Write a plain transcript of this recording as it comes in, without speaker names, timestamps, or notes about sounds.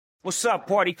What's up,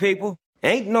 party people?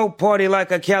 Ain't no party like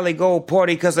a Cali Gold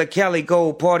party, 'cause a Cali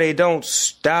Gold party don't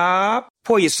stop.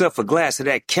 Pour yourself a glass of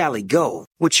that Cali Gold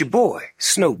with your boy,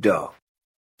 Snoop Dogg.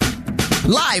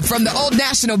 Live from the Old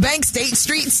National Bank State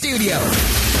Street Studio.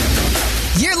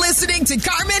 You're listening to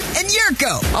Carmen and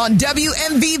Yurko on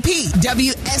WMVP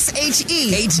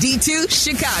WSHE HD2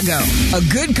 Chicago, a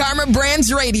Good Karma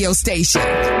Brands radio station.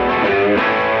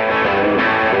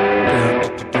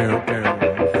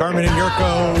 Carmen and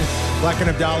Yurko, Black and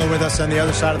Abdallah with us on the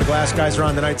other side of the glass. Guys are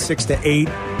on tonight 6 to 8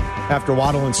 after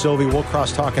Waddle and Sylvie. We'll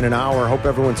cross talk in an hour. Hope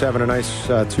everyone's having a nice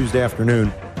Tuesday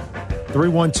afternoon.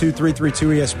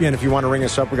 312-332-ESPN if you want to ring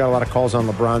us up. We got a lot of calls on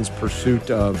LeBron's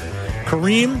pursuit of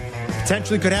Kareem.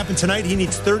 Potentially could happen tonight. He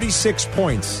needs 36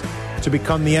 points to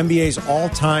become the NBA's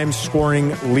all-time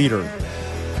scoring leader.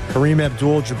 Kareem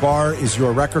Abdul-Jabbar is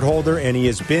your record holder, and he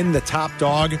has been the top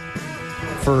dog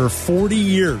for 40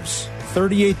 years.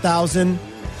 38,000.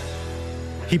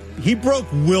 He broke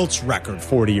Wilt's record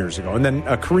 40 years ago, and then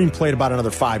Kareem played about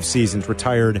another 5 seasons,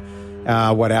 retired,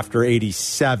 after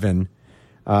 87,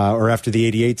 or after the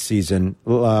 88 season.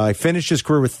 Finished his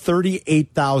career with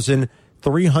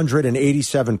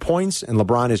 38,387 points, and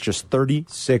LeBron is just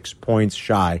 36 points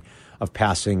shy of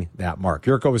passing that mark.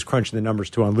 Yurko was crunching the numbers,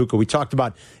 too, on Luka. We talked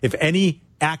about if any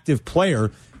active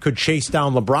player could chase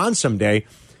down LeBron someday.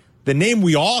 The name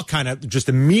we all kind of just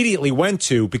immediately went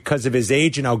to because of his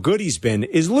age and how good he's been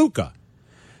is Luka.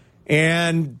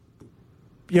 And,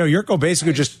 Yurko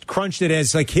basically just crunched it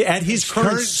as like at his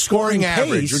current scoring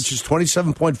average, pace, which is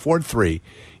 27.43.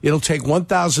 It'll take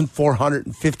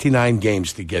 1,459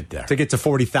 games to get there. To get to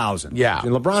 40,000. Yeah.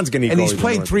 And LeBron's going to And he's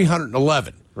played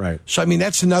 311. Right. So,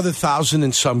 that's another 1,000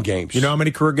 in some games. You know how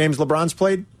many career games LeBron's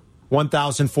played?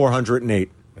 1,408.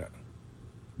 Yeah.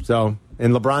 So...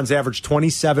 And LeBron's averaged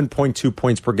 27.2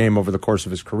 points per game over the course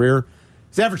of his career.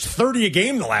 He's averaged 30 a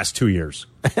game the last 2 years.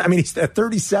 He's at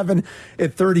 37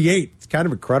 at 38. It's kind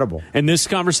of incredible. And this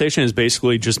conversation has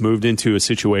basically just moved into a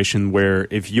situation where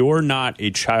if you're not a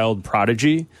child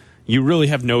prodigy, you really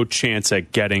have no chance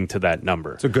at getting to that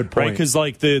number. It's a good point. Right? Because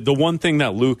the one thing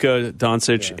that Luka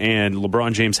Doncic and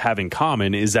LeBron James have in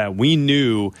common is that we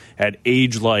knew at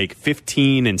age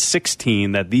 15 and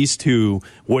 16 that these two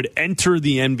would enter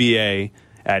the NBA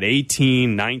at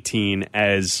 18, 19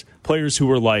 as players who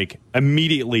were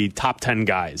immediately top 10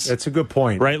 guys. That's a good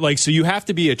point. Right? So you have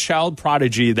to be a child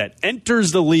prodigy that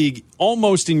enters the league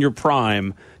almost in your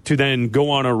prime to then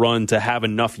go on a run to have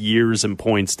enough years and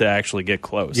points to actually get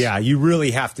close. Yeah, you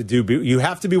really have to you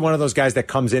have to be one of those guys that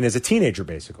comes in as a teenager,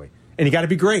 basically. And you got to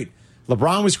be great.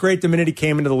 LeBron was great the minute he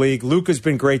came into the league. Luka's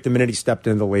been great the minute he stepped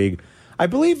into the league. I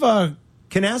believe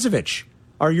Knazovic,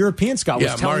 our European scout,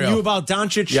 was telling you about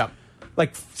Doncic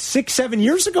 6-7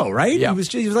 years ago, right? Yeah.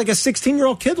 He was like a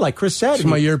 16-year-old kid, like Chris said. He's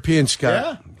my European scout.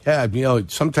 Yeah. Yeah,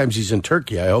 sometimes he's in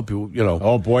Turkey. I hope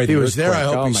Oh boy, if he was there. I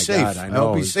hope he's safe. God, I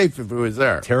hope he's safe if he was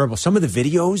there. Terrible. Some of the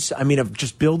videos, of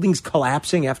just buildings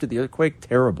collapsing after the earthquake.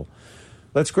 Terrible.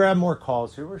 Let's grab more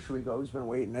calls here. Where should we go? Who's been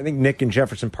waiting? I think Nick in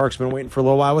Jefferson Park's been waiting for a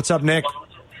little while. What's up, Nick?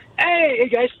 Hey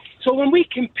guys. So when we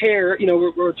compare,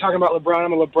 we're talking about LeBron.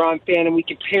 I'm a LeBron fan, and we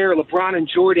compare LeBron and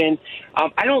Jordan.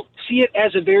 I don't see it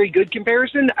as a very good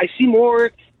comparison. I see more.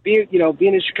 Being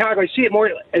in Chicago, I see it more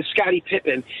as Scottie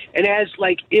Pippen. And as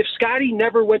if Scottie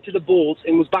never went to the Bulls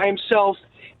and was by himself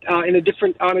on a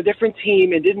different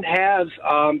team and didn't have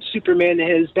Superman and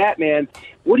his Batman,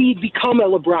 would he become a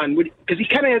LeBron? Because he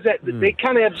kind of has that. They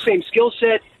kind of have the same skill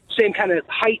set, same kind of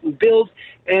height and build.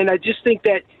 And I just think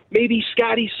that maybe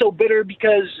Scottie's so bitter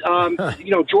because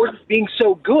Jordan being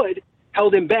so good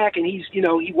held him back, and he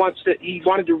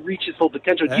wanted to reach his full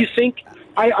potential. Do you think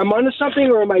I'm onto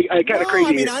something, or am I kind of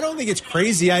crazy? I don't think it's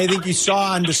crazy. I think you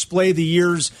saw on display the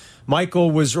year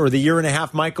and a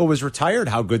half Michael was retired,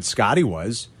 how good Scottie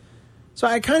was. So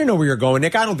I kind of know where you're going,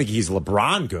 Nick. I don't think he's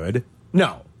LeBron good.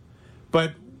 No.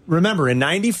 But remember, in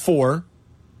 94,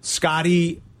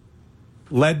 Scottie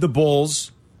led the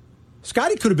Bulls.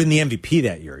 Scottie could have been the MVP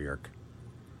that year, Yerk.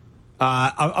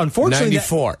 Unfortunately,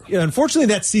 94. Unfortunately,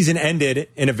 that season ended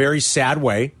in a very sad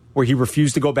way, where he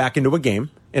refused to go back into a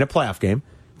game, in a playoff game.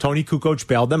 Tony Kukoc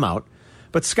bailed them out.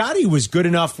 But Scottie was good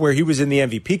enough where he was in the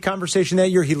MVP conversation that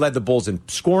year. He led the Bulls in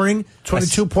scoring.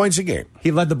 22 points a game. He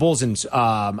led the Bulls in,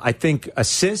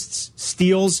 assists,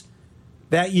 steals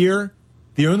that year.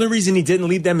 The only reason he didn't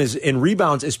lead them in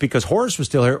rebounds is because Horace was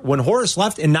still here. When Horace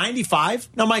left in 95,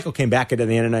 now Michael came back at the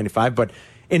end of 95, but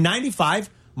in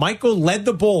 95, Michael led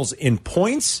the Bulls in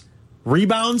points,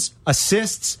 rebounds,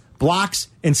 assists, blocks,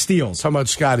 and steals. How about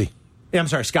Scottie? Yeah, I'm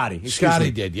sorry, Scottie.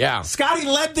 Scottie did, yeah. Scottie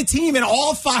led the team in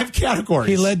all 5 categories.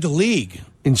 He led the league.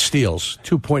 in steals,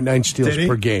 2.9 steals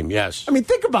per game. Yes. I mean,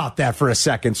 think about that for a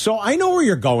second. So I know where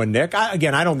you're going, Nick. I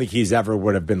don't think he's ever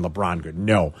would have been LeBron good.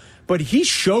 No. But he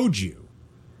showed you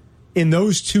in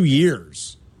those 2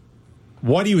 years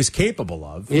what he was capable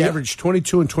of. He averaged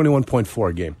 22 and 21.4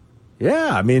 a game. Yeah,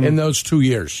 I mean, in those 2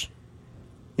 years.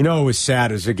 You know, it was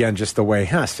sad is, again, just the way,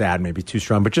 sad, maybe too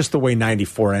strong, but just the way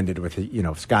 94 ended with,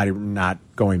 Scottie not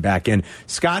going back in.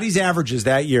 Scottie's averages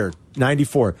that year,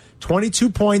 94, 22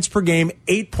 points per game,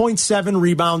 8.7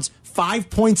 rebounds,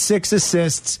 5.6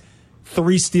 assists,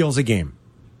 3 steals a game.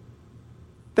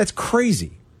 That's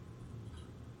crazy.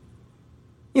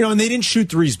 And they didn't shoot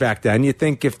threes back then. You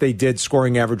think if they did,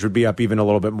 scoring average would be up even a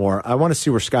little bit more. I want to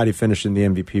see where Scottie finished in the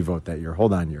MVP vote that year.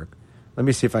 Hold on, Yerk. Let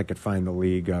me see if I could find the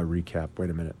league recap. Wait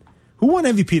a minute. Who won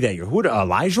MVP that year? Who?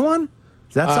 Elijah won?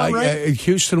 Does that sound right?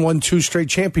 Houston won 2 straight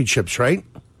championships, right?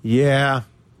 Yeah.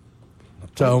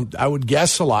 So I would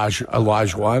guess Elijah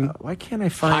won. Why can't I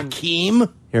find Hakeem?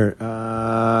 Here,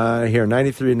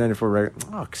 93 and 94 record.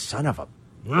 Oh, son of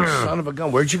a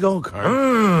gun. Where'd you go,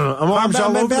 Carl? I'm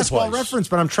all over Basketball Reference,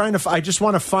 but I'm trying to. I just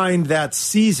want to find that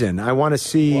season. I want to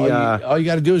see. All you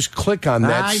got to do is click on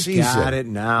that season. I got it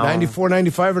now. 94,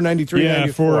 95, or 93,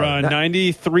 94? For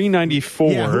 93,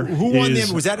 94. Yeah, who won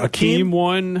them? Was that Hakeem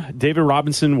won. David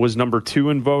Robinson was number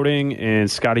 2 in voting, and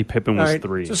Scottie Pippen was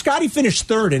 3. So Scottie finished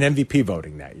 3rd in MVP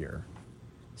voting that year.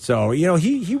 So,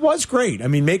 he was great. I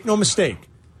mean, make no mistake.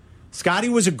 Scottie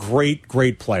was a great,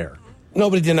 great player.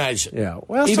 Nobody denies it. Yeah.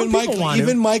 Well,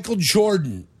 even Michael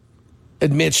Jordan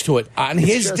admits to it on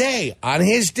his day,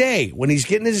 when he's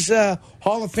getting his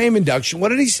Hall of Fame induction. What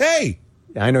did he say?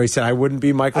 I know he said, I wouldn't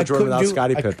be Michael Jordan without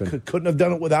Scottie Pippen. Couldn't have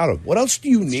done it without him. What else do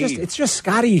you need? It's just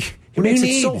Scottie. He makes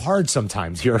it so hard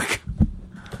sometimes, Yerk.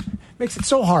 Makes it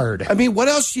so hard. I mean, what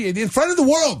else do you need? In front of the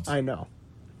world. I know.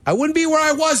 I wouldn't be where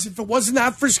I was if it was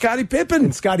not for Scottie Pippen.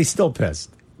 And Scottie's still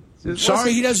pissed.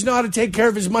 Sorry, he doesn't know how to take care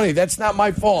of his money. That's not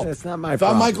my fault. That's not my fault. If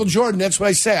problem. I'm Michael Jordan, that's what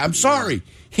I say. I'm sorry.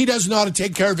 He doesn't know how to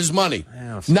take care of his money.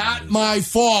 Not my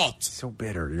fault. So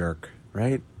bitter, Yerk,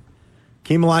 right?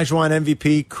 Hakeem Olajuwon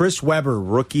MVP. Chris Webber,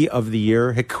 Rookie of the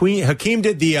Year. Hakeem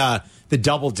did the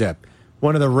double dip.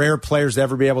 One of the rare players to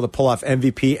ever be able to pull off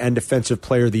MVP and Defensive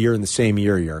Player of the Year in the same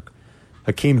year, Yerk.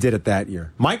 Hakeem did it that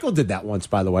year. Michael did that once,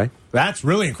 by the way. That's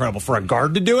really incredible for a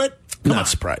guard to do it. I'm not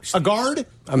surprised. A guard?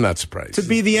 I'm not surprised. To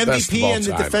be the MVP and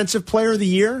the Defensive Player of the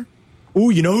Year? Ooh,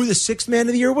 you know who the 6th man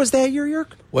of the year was that year,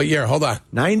 Yerk? What year? Hold on.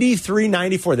 93,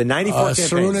 94. The 94 campaign.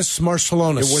 Sarunas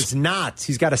Marciulionis. It was not.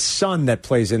 He's got a son that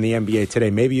plays in the NBA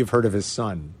today. Maybe you've heard of his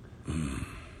son.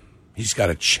 He's got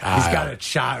a child.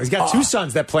 He's got 2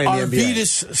 sons that play in the NBA.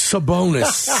 Arvydas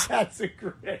Sabonis. That's a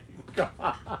great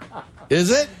God. Is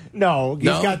it? No, he's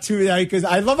got 2. Because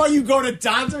I love how you go to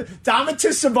Domantas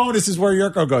Sabonis is where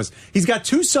Yurko goes. He's got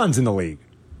 2 sons in the league.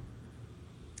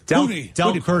 Del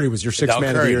Curry was your 6th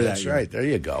man of the year that year. That's right. There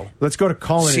you go. Let's go to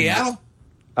Colin. Seattle?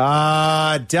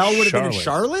 Del would have been in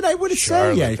Charlotte, I would have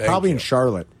said. Yeah, he's probably in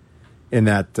Charlotte in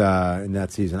that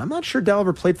season. I'm not sure Del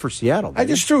ever played for Seattle. I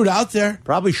just threw it out there.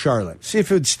 Probably Charlotte. See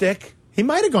if it would stick. He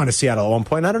might have gone to Seattle at one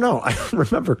point. I don't know. I don't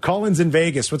remember. Colin's in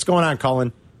Vegas. What's going on,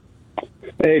 Colin?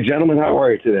 Hey, gentlemen. How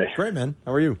are you today? Great, man.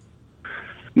 How are you?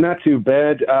 Not too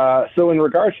bad. So in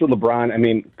regards to LeBron, I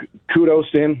mean, kudos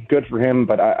to him. Good for him.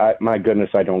 But my goodness,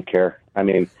 I don't care. I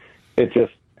mean, it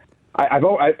just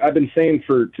I've been saying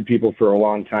to people for a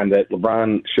long time that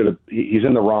LeBron he's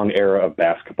in the wrong era of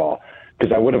basketball,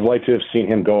 because I would have liked to have seen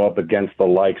him go up against the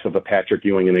likes of a Patrick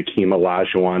Ewing and Hakeem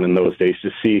Olajuwon in those days to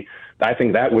see. I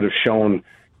think that would have shown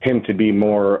him to be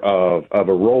more of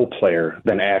a role player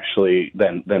than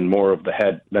more of the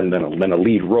head than a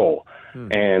lead role.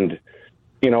 And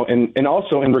and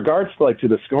also in regards to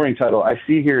the scoring title, I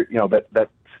see here that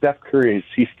Steph Curry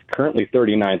he's currently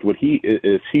 39th.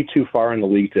 Is he too far in the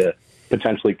league to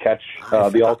potentially catch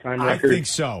the all-time record? I think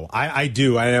so. I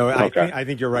do. I know. Okay. I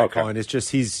think you're right, Colin. It's just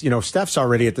Steph's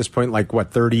already at this point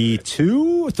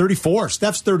 32, 34.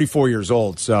 Steph's 34 years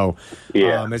old. So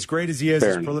as great as he is,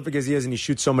 as prolific as he is, and he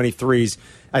shoots so many threes,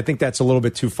 I think that's a little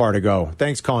bit too far to go.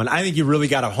 Thanks, Colin. I think you really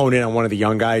got to hone in on one of the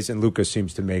young guys, and Luka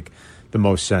seems to make the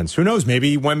most sense. Who knows?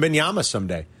 Maybe Wembanyama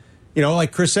someday.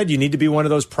 Like Chris said, you need to be one of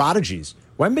those prodigies.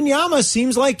 Wembanyama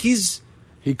seems like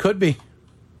he could be.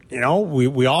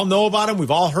 We all know about him. We've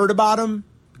all heard about him.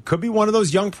 Could be one of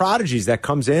those young prodigies that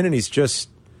comes in and he's just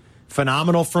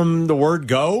phenomenal from the word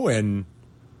go. And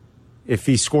if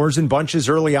he scores in bunches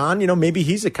early on, maybe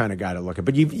he's the kind of guy to look at.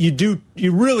 But you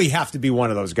really have to be one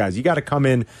of those guys. You got to come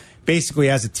in basically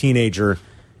as a teenager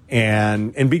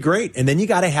and be great. And then you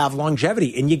got to have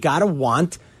longevity, and you got to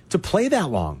want to play that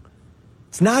long.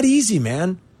 It's not easy,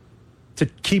 man, to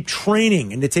keep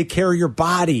training and to take care of your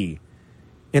body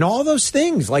in all those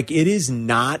things. Like, it is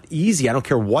not easy. I don't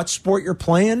care what sport you're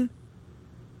playing.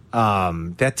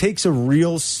 That takes a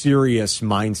real serious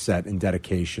mindset and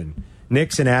dedication.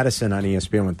 Nick's and Addison on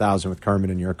ESPN 1000 with Carmen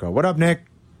and Yurko. What up, Nick?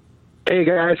 Hey,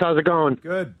 guys. How's it going?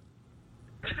 Good.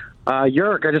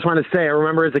 Yurk, I just want to say, I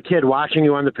remember as a kid watching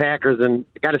you on the Packers, and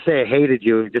I got to say I hated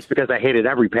you just because I hated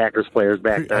every Packers players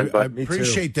back then. I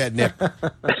appreciate that, Nick.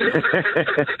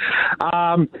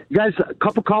 You guys, a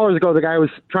couple callers ago, the guy was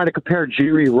trying to compare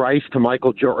Jerry Rice to to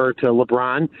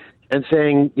LeBron and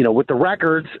saying, with the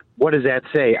records, what does that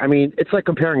say? I mean, it's like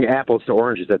comparing apples to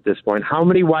oranges at this point. How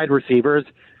many wide receivers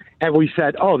have we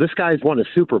said, oh, this guy's won a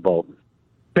Super Bowl?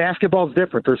 Basketball's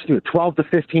different. There's 12 to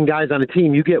 15 guys on a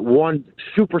team. You get one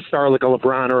superstar like a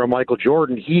LeBron or a Michael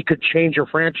Jordan, he could change your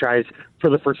franchise for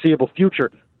the foreseeable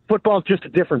future. Football's just a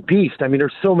different beast. I mean,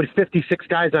 there's so many 56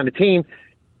 guys on a team.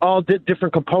 All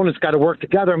different components got to work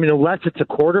together. I mean, unless it's a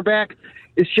quarterback,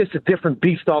 it's just a different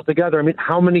beast altogether. I mean,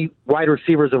 how many wide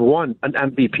receivers have won an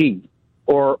MVP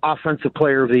or Offensive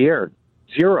Player of the Year?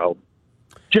 0.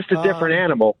 Just a different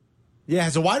animal. Yeah,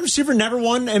 has a wide receiver never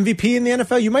won MVP in the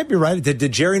NFL? You might be right.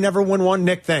 Did Jerry never win one?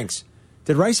 Nick, thanks.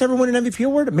 Did Rice ever win an MVP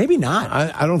award? Maybe not.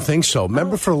 I don't think so.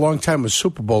 Remember, for a long time, was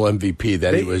Super Bowl MVP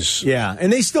that he was. Yeah,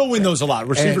 and they still win those a lot.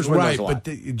 Receivers win those a lot.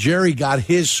 But Jerry got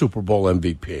his Super Bowl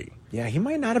MVP. Yeah, he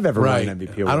might not have ever won an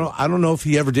MVP award. I don't know if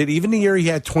he ever did. Even the year he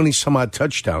had 20-some-odd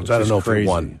touchdowns, I don't know if he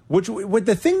won. What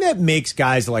the thing that makes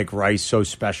guys like Rice so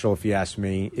special, if you ask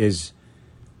me, is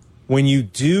when you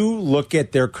do look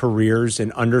at their careers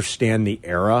and understand the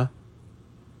era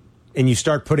and you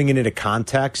start putting it into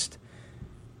context,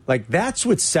 like, that's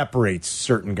what separates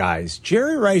certain guys.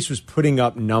 Jerry Rice was putting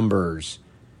up numbers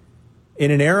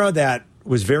in an era that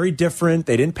was very different.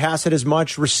 They didn't pass it as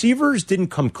much. Receivers didn't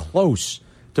come close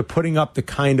to putting up the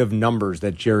kind of numbers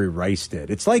that Jerry Rice did.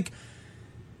 It's like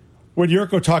when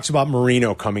Yurko talks about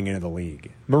Marino coming into the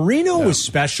league. Marino was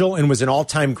special and was an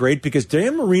all-time great because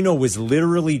Dan Marino was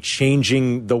literally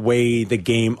changing the way the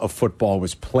game of football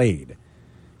was played.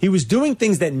 He was doing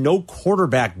things that no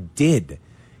quarterback did.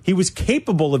 He was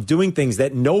capable of doing things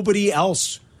that nobody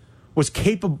else was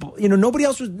capable.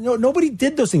 Nobody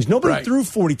did those things. Nobody threw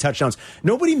 40 touchdowns.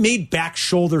 Nobody made back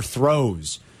shoulder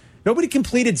throws. Nobody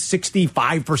completed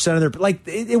 65% of their,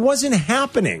 it wasn't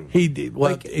happening. He did.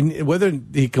 Well, whether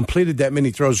he completed that many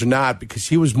throws or not, because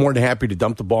he was more than happy to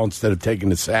dump the ball instead of taking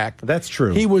the sack. That's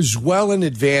true. He was well in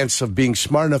advance of being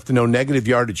smart enough to know negative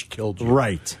yardage killed you.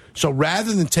 Right. So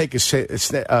rather than take a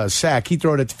sack, he'd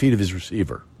throw it at the feet of his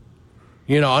receiver.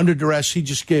 Under duress, he'd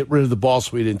just get rid of the ball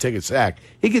so he didn't take a sack.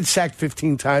 He gets sacked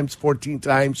 15 times, 14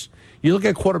 times. You look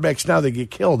at quarterbacks now, they get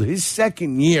killed. His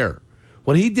second year,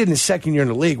 what he did in his second year in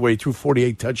the league where he threw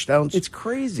 48 touchdowns. It's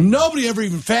crazy. Nobody ever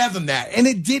even fathomed that. And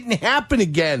it didn't happen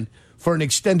again for an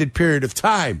extended period of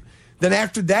time. Then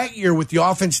after that year with the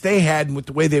offense they had and with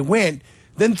the way they went,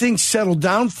 then things settled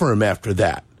down for him after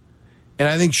that. And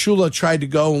I think Shula tried to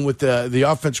go, and with the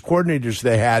offense coordinators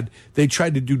they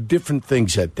tried to do different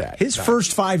things at that. His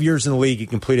first 5 years in the league, he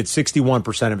completed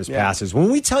 61% of his passes.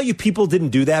 When we tell you people didn't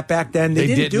do that back then, they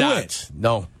didn't do it.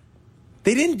 No.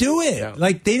 They didn't do it.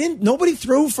 Yeah. Nobody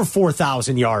threw for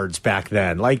 4,000 yards back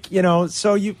then.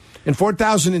 So you. In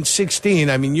 2016,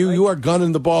 I mean, you are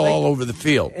gunning the ball all over the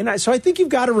field. And so I think you've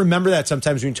got to remember that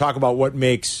sometimes when you talk about what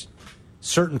makes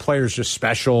certain players just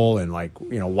special and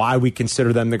why we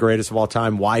consider them the greatest of all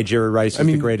time, why Jerry Rice is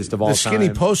the greatest of all time. The skinny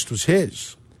post was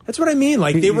his. That's what I mean.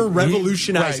 They were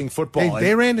revolutionizing football.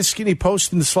 They ran the skinny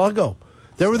post and the sluggo.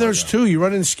 There were those two. You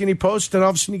run in the skinny post, and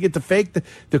all of a sudden you get the fake.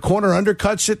 The corner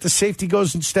undercuts it. The safety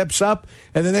goes and steps up,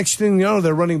 and the next thing you know,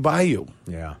 they're running by you.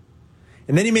 Yeah.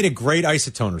 And then he made a great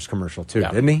Isotoners commercial too,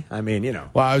 didn't he? I mean,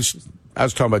 Well, I was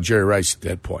talking about Jerry Rice at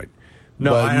that point.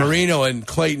 No, Marino and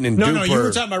Clayton and Duper. No, you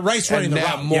were talking about Rice running the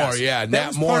Nat route. Moore,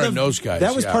 Nat Moore and those guys.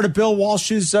 That was part of Bill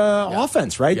Walsh's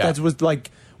offense, right? Yeah. That was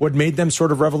what made them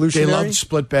sort of revolutionary. They loved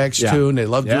split backs too, and they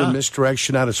loved doing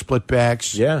misdirection out of split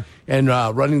backs. Yeah. And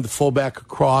running the fullback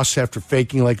across after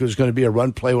faking like it was going to be a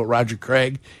run play with Roger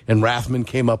Craig, and Rathman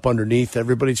came up underneath.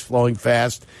 Everybody's flowing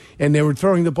fast, and they were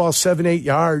throwing the ball 7-8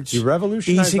 yards. You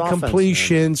revolutionized easy offense,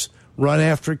 completions, run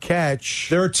after catch.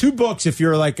 There are two books if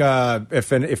you're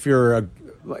if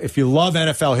you love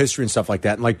NFL history and stuff like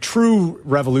that, and true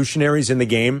revolutionaries in the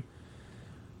game.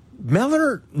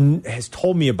 Miller has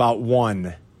told me about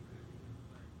one,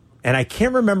 and I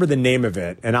can't remember the name of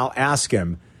it, and I'll ask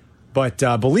him. But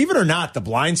believe it or not, The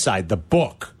Blind Side, the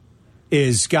book,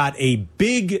 is got a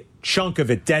big chunk of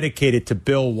it dedicated to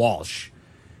Bill Walsh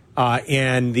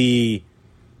and the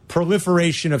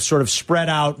proliferation of sort of spread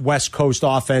out West Coast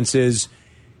offenses.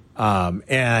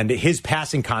 and his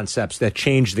passing concepts that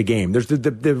changed the game. There's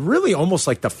the really almost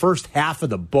like the first half of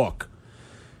the book,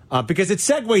 because it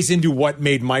segues into what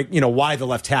made Mike, why the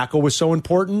left tackle was so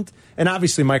important. And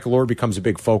obviously Michael Orr becomes a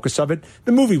big focus of it.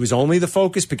 The movie was only the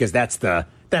focus because that's the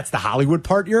Hollywood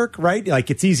part, Yerk, right?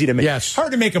 Like, it's easy to make. Yes.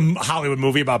 Hard to make a Hollywood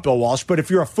movie about Bill Walsh, but if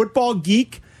you're a football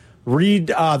geek, read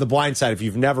The Blind Side if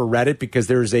you've never read it, because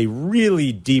there's a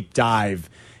really deep dive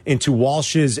into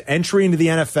Walsh's entry into the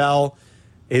NFL,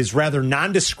 his rather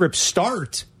nondescript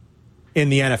start in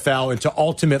the NFL, into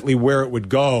ultimately where it would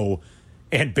go.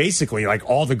 And basically, like,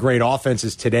 all the great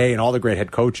offenses today and all the great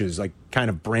head coaches, like, kind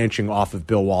of branching off of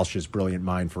Bill Walsh's brilliant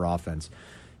mind for offense.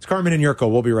 It's Carmen and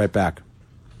Yurko. We'll be right back.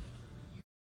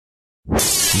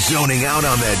 Zoning out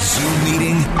on that Zoom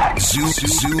meeting? Zoom.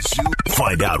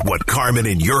 Find out what Carmen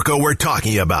and Yurko were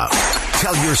talking about.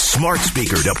 Tell your smart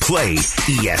speaker to play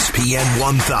ESPN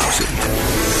 1000.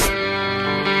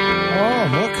 Oh,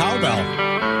 more cowbell.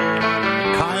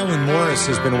 Kyle and Morris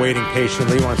has been waiting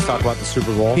patiently. He wants to talk about the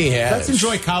Super Bowl. He has. Let's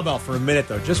enjoy cowbell for a minute,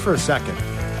 though, just for a second.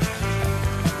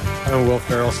 And Will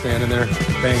Ferrell standing there,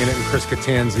 banging it in Chris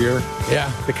Kattan's ear. Yeah.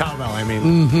 The cowbell, I mean.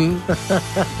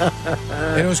 Mm-hmm.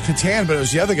 And it was Kattan, but it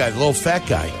was the other guy, the little fat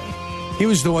guy. He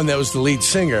was the one that was the lead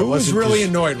singer. Who was really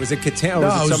annoyed? Was it Kattan or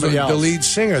was it somebody else? The lead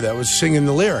singer that was singing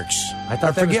the lyrics. I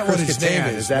forget what his name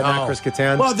is. Is that not Chris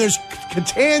Kattan? Well, there's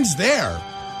Kattan's there,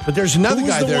 but there's another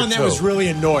guy there, too. Who was the one that was really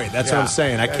annoyed? That's what I'm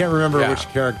saying. I can't remember which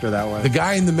character that was. The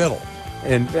guy in the middle.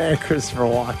 And Christopher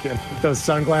Walken. Those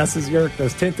sunglasses, Yerk,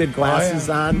 those tinted glasses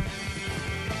on.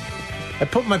 I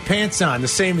put my pants on the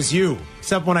same as you,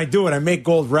 except when I do it, I make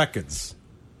gold records.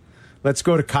 Let's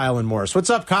go to Kyle and Morris. What's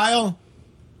up, Kyle?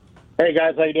 Hey,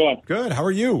 guys. How you doing? Good. How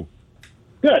are you?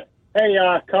 Good. Hey,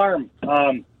 Carm,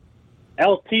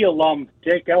 LT alum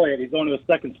Jake Elliott, he's going to his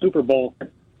second Super Bowl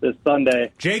this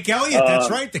Sunday. Jake Elliott, that's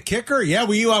right, the kicker. Yeah,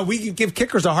 we give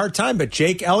kickers a hard time, but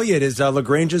Jake Elliott is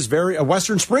LaGrange's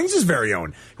Western Springs' very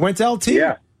own. He went to LT.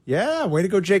 Yeah, way to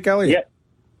go, Jake Elliott. Yeah.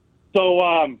 So,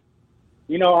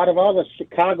 out of all the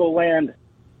Chicagoland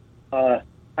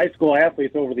high school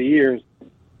athletes over the years,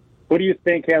 who do you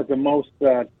think has the most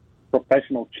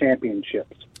professional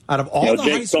championships? Out of all the Jake's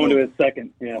high school, going to his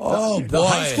second. Yeah. Oh, the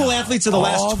high school athletes of the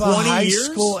last 20 high years.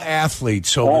 School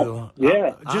athletes. Just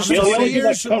the 20 only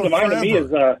years. that comes to mind to me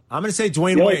is I'm going to say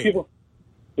Dwayne Wade.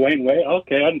 Dwayne Wade.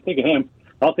 Okay, I didn't think of him.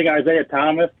 I don't think Isaiah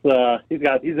Thomas. He's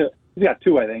got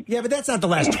two, I think. Yeah, but that's not the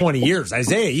last 20 years.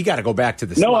 Isaiah, you got to go back to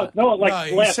the last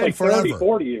like 30,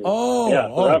 40 years.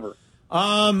 Forever.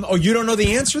 You don't know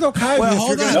the answer, though, Kyle? Well, if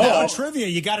hold you're on. going to know trivia,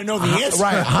 you got to know the answer.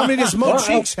 Right. How many does Mo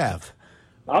Cheeks have?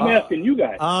 I'm asking you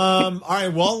guys. All right,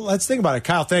 well, let's think about it.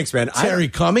 Kyle, thanks, man. Terry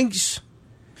Cummings?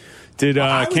 Did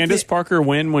Candace Parker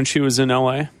win when she was in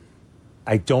L.A.?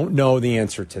 I don't know the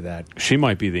answer to that. She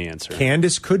might be the answer.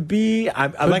 Candace could be. I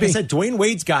said, Dwayne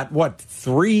Wade's got,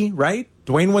 3, right?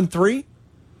 Dwayne won 3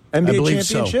 NBA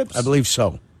championships? I believe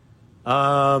so.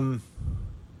 Has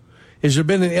there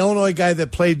been an Illinois guy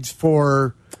that played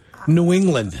for New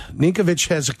England? Ninkovich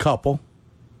has a couple.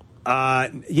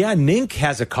 Nink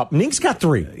has a couple. Nink's got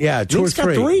 3. Yeah, Nink's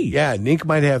got 3. Yeah, Nink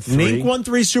might have 3. Nink won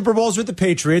 3 Super Bowls with the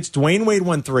Patriots. Dwayne Wade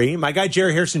won 3. My guy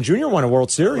Jerry Harrison Jr. won a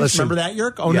World Series. Remember that,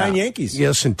 Yerk? 09 Yankees.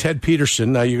 Yes, and Ted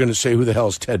Peterson. Now you're going to say, who the hell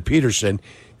is Ted Peterson?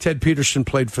 Ted Peterson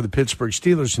played for the Pittsburgh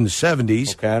Steelers in the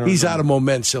 70s. Okay, he's out of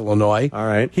Momence, Illinois. All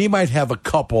right. He might have a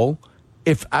couple.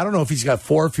 I don't know if he's got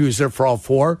 4, if he was there for all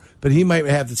 4, but he might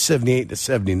have the 78 to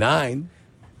 79.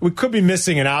 We could be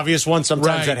missing an obvious one.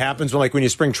 Sometimes that happens when you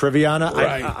spring trivia on it.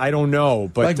 Right. I don't know,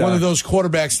 but like one of those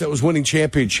quarterbacks that was winning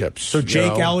championships. So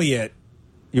Jake Elliott,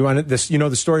 you want this? You know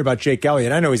the story about Jake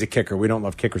Elliott. I know he's a kicker. We don't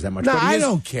love kickers that much. No, but I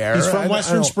don't care. He's from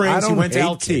Western Springs. He went to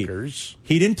LT. Kickers.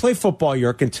 He didn't play football,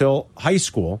 Yerk, until high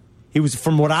school. He was,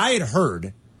 from what I had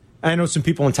heard, I know some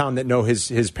people in town that know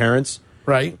his parents.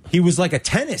 Right. He was like a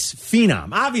tennis phenom.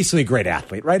 Obviously a great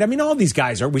athlete, right? I mean, all these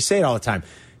guys are. We say it all the time.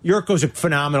 Yurko's a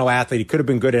phenomenal athlete. He could have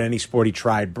been good at any sport he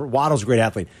tried. Waddle's a great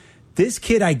athlete. This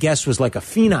kid, I guess, was like a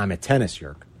phenom at tennis,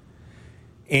 Yerk.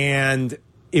 And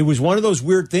it was one of those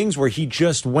weird things where he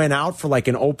just went out for like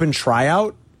an open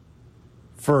tryout.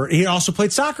 He also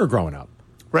played soccer growing up.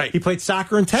 Right. He played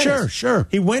soccer and tennis. Sure.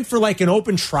 He went for like an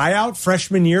open tryout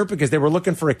freshman year because they were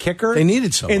looking for a kicker. They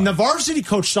needed someone. And the varsity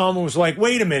coach saw him and was like,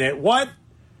 wait a minute, what?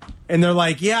 And they're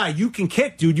like, yeah, you can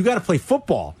kick, dude. You got to play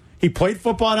football. He played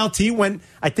football at LT.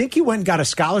 I think he went and got a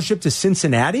scholarship to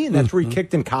Cincinnati, and that's where he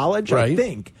kicked in college, right. I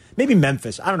think. Maybe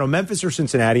Memphis. I don't know, Memphis or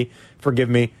Cincinnati. Forgive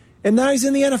me. And now he's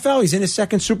in the NFL. He's in his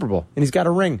second Super Bowl, and he's got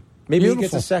a ring. Maybe he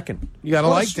gets a second. You got to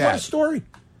like that. What a story.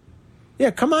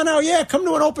 Yeah, come on out. Yeah, come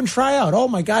to an open tryout. Oh,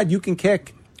 my God, you can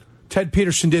kick. Ted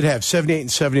Peterson did have 78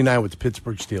 and 79 with the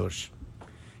Pittsburgh Steelers.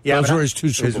 Yeah, those but were his two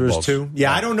Super Bowls.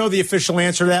 Yeah, I don't know the official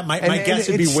answer to that. My guess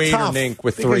would be Wade or Nink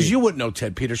with 3. Because you wouldn't know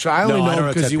Ted Peterson. I only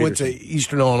know because he went to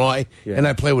Eastern Illinois, and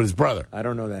I played with his brother. I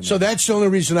don't know that name. So that's the only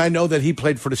reason I know that he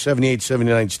played for the 78-79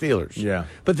 Steelers. Yeah.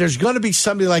 But there's going to be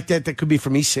somebody like that could be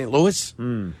from East St. Louis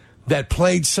that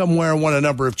played somewhere and won a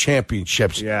number of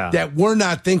championships that we're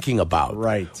not thinking about.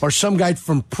 Right. Or some guy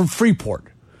from Freeport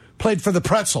played for the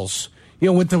Pretzels,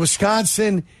 went to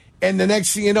Wisconsin, and the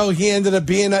next thing you know, he ended up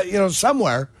being,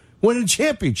 somewhere winning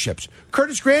championships.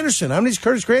 Curtis Granderson. How many's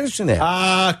Curtis Granderson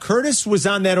had? Curtis was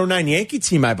on that 09 Yankee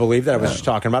team, I believe, that I was just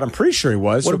talking about. I'm pretty sure he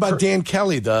was. What about Dan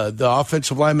Kelly, the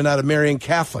offensive lineman out of Marion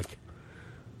Catholic?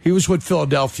 He was with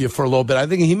Philadelphia for a little bit. I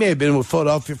think he may have been with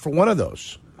Philadelphia for one of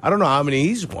those. I don't know how many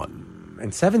he's won.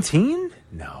 In 17?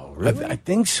 No, really? I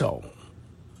think so.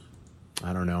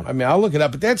 I don't know. I mean, I'll look it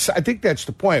up, but I think that's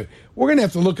the point. We're going to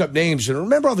have to look up names. And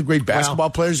remember all the great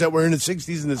basketball players that were in the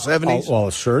 60s and the 70s? Oh,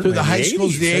 well, sure. Through the high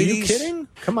schools, the 80s. Are you kidding?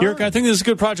 Come on. Yurko, I think this is a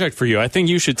good project for you. I think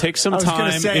you should take some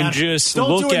time and just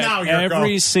look at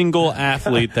every single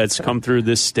athlete that's come through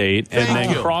this state and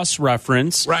then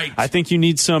cross-reference. Right. I think you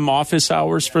need some office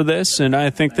hours for this, and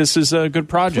I think this is a good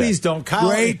project. Please don't. Kyle,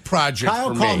 great project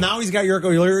Kyle for called. me. Now he's got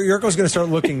Yurko. Yurko's going to start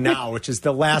looking now, which is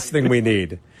the last thing we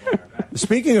need.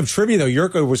 Speaking of trivia, though,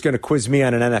 Yurko was going to quiz me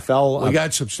on an NFL. We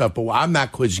got some stuff, but I'm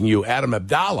not quizzing you. Adam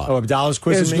Abdallah. Oh, Abdallah's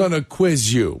quizzing is me? going to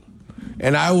quiz you.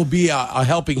 And I will be a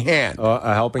helping hand.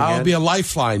 A helping hand? I will be a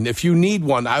lifeline. If you need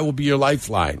one, I will be your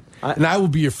lifeline. And I will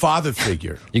be your father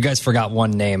figure. You guys forgot one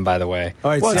name, by the way.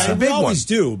 All right, well, it's a big we always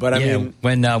do, but I mean...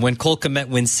 When Cole Kmet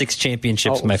wins 6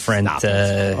 championships, my friend...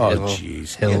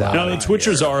 jeez. No, the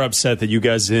Twitchers are upset that you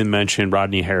guys didn't mention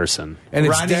Rodney Harrison. And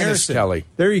it's Rodney Dennis Harrison. Kelly.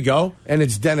 There you go. And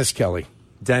it's Dennis Kelly.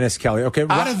 Dennis Kelly. Okay.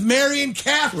 Out of Marion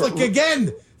Catholic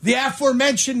again. The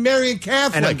aforementioned Marion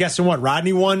Catholic. And I'm guessing what?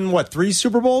 Rodney won, 3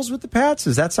 Super Bowls with the Pats?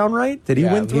 Does that sound right? Did he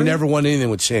win 3? He never won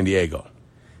anything with San Diego.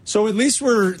 So at least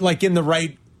we're in the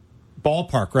right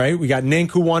ballpark, right? We got Nink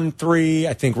who won 3.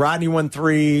 I think Rodney won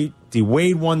 3. D.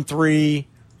 Wade won 3.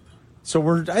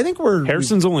 So I think we're...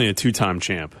 Harrison's only a 2-time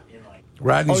champ.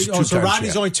 Rodney's so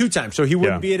Rodney's only 2 times, so he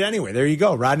wouldn't be it anyway. There you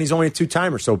go. Rodney's only a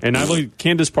 2-timer. So, and I believe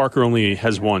Candace Parker only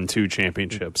has won 2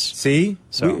 championships. See,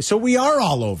 so we are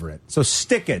all over it. So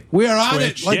stick it. We are on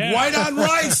Twitch. it like white on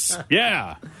rice.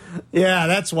 Yeah,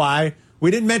 that's why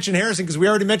we didn't mention Harrison because we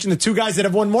already mentioned the 2 guys that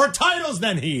have won more titles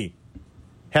than he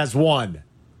has won.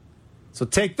 So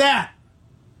take that.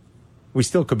 We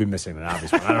still could be missing an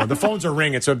obvious one. I don't know. The phones are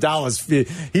ringing, so Abdallah's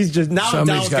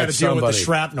Abdallah's got to deal with the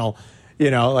shrapnel.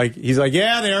 He's like,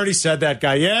 yeah, they already said that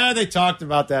guy. Yeah, they talked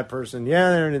about that person.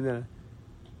 Yeah,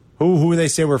 who they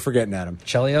say we're forgetting, Adam?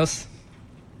 Chelios?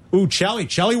 Ooh, Chelly.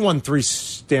 Chelly won 3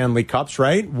 Stanley Cups,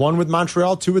 right? 1 with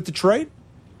Montreal, 2 with Detroit.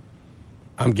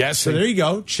 I'm guessing. So there you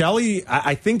go. Chelly,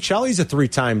 I think Chelly's a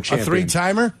 3-time champion. A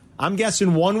 3-timer? I'm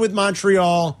guessing 1 with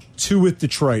Montreal, 2 with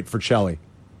Detroit for Chelly.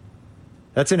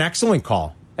 That's an excellent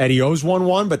call. Eddie O's won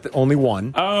 1, but only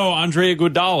 1. Oh, Andre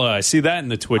Iguodala. I see that in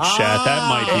the Twitch chat. That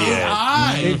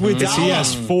might be it. Because he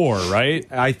has 4, right?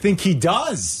 I think he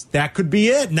does. That could be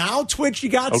it. Now, Twitch, you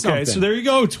got something. Okay, so there you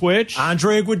go, Twitch.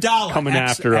 Andre Iguodala. Coming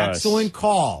after us. Excellent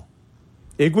call.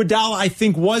 Iguodala, I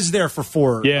think, was there for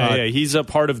 4. Yeah. He's a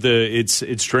part of it's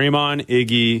Draymond,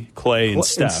 Iggy, Clay, and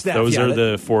Steph. Those are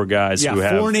the 4 guys who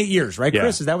have 4 and 8 years, right,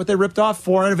 Chris? Is that what they ripped off?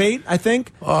 4 out of 8, I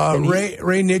think. Ray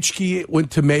Nitschke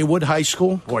went to Maywood High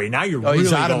School. Boy, now you're really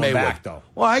he's out of going Maywood. back, though.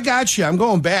 Well, I got you. I'm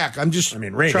going back. I'm just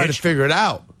Ray trying to figure it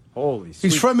out. Holy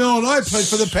He's from Illinois, played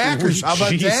for the Packers. How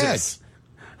about Jesus.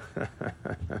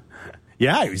 that?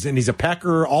 Yeah, he's a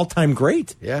Packer all-time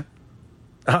great. Yeah.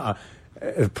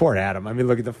 Poor Adam. I mean,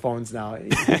 look at the phones now.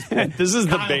 This is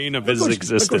the bane of his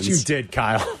existence. Look what you did,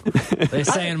 Kyle. They're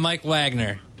saying Mike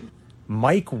Wagner.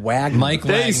 Mike Wagner. Mike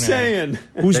Wagner. They saying.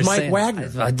 Who's They're Mike saying,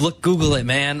 Wagner? I'd Google it,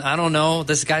 man. I don't know.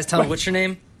 This guy's telling me, what's your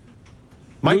name?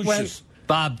 Mike Wagner.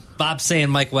 Bob saying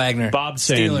Mike Wagner. Bob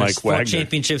saying Steelers, Mike 4 Wagner.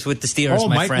 championships with the Steelers, Oh,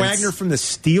 my Mike friends. Wagner from the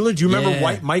Steelers. Do you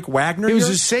remember Mike Wagner? He was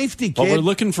here? a safety kid. But we're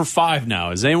looking for 5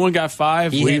 now. Has anyone got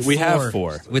 5? He had We 4 have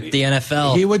 4. with the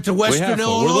NFL. He went to We Western have 4.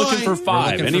 Illinois. We're looking for 5.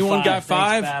 looking for Anyone 5. got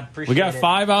 5? Thanks, Bob. We Appreciate got it.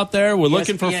 5 out there. We're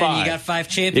looking for ESPN, 5. You got 5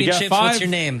 You championships. got 5? What's your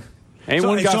name?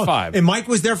 Anyone got 5? And Mike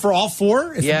was there for all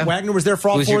 4? Yeah. Wagner was there for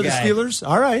all Who's 4 your of the guy? Steelers?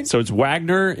 All right. So it's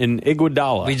Wagner and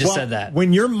Iguodala. We just said that.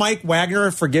 When you're Mike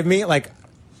Wagner, forgive me,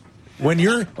 when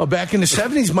you're... Well, back in the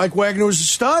 70s, Mike Wagner was a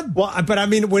stud. Well, but I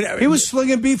mean... he was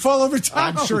slinging beef all over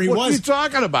town. I'm sure he what was. What are you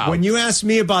talking about? When you ask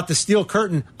me about the Steel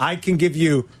Curtain, I can give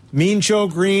you Mean Joe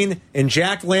Green and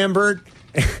Jack Lambert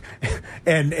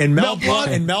and Mel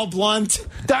Blunt.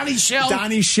 Donnie Shell.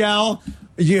 Donnie Shell.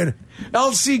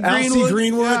 L.C.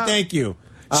 Greenwood. Yeah. Thank you.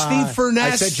 Steve Furness.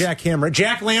 I said Jack Ham.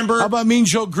 Jack Lambert. How about Mean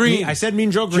Joe Green? I said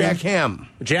Mean Joe Green. Jack Ham.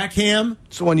 Jack Ham.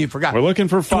 It's the one you forgot. We're looking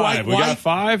for 5. Dwight We got White.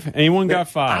 5. Anyone got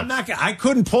 5? I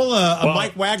couldn't pull a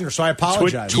Mike Wagner, so I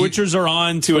apologize. Twitchers are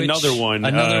on to another one.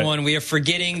 Another one. We are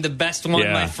forgetting the best one,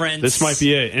 my friends. This might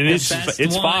be it. And it's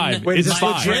 5. Wait, it's is this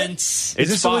 5. legit? It's Is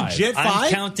this 5. a legit 5?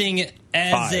 I'm counting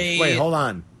as 5. a Wait, hold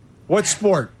on. What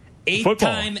sport?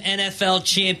 8-time NFL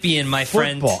champion, my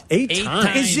friend. Football. 8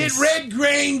 times. Is it Red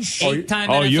Grange? 8-time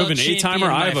Oh, NFL you have an champion,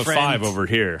 8-timer? I have my a friend. 5 over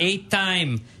here.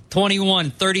 8-time,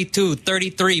 21, 32,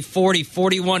 33, 40,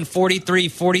 41, 43,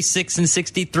 46, and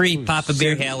 63. Papa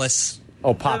Bear Hallis.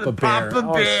 Oh, Papa Bear.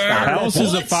 Papa Bear. Hallis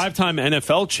is a 5-time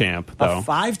NFL champ, though. A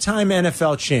 5-time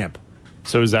NFL champ.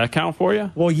 So does that count for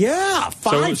you? Well, yeah,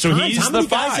 5 So times. he's How many the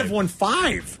guys 5. have won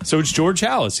 5? So it's George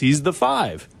Hallis. He's the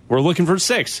 5. We're looking for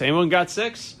 6. Anyone got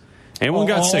 6? Anyone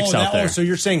got 6 out there? So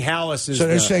you're saying Hallis is So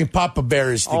they're saying Papa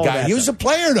Bear is the guy. He was a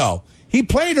player, though. He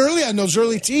played early on those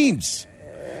early teams.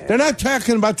 They're not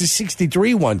talking about the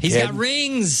 63 one, He's kid. got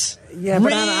rings. Yeah,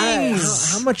 but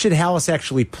how much did Hallis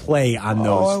actually play on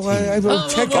those teams? I will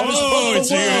check out his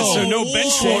so no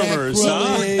bench warmers,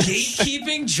 huh?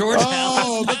 Gatekeeping George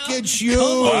Oh, Hallis. look at you.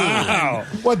 Wow.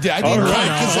 What, I didn't All count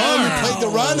right. because I only played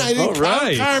the run. I didn't All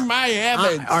right. count my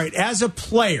heavens. All right, as a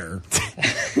player,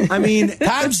 I mean,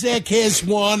 Tomzak has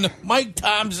one. Mike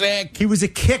Tomzak. he was a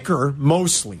kicker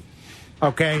mostly.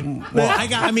 Okay, Now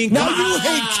you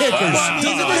hate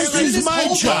kickers. This is my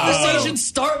whole job. conversation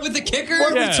start with the kicker?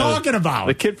 What are we talking about?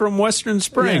 The kid from Western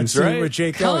Springs, Yeah, right? with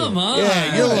Jake Come Elliott. on.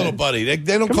 Yeah, your little buddy.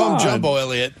 They don't call him on. Jumbo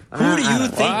Elliott. Who do you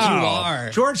think you Wow. are?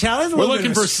 George Hallis. We're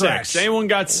looking for 6. Anyone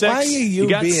got 6? Why are you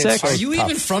got being 6? so Are you tough?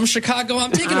 even from Chicago?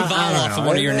 I'm taking a vowel off of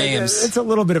one of your names. It's a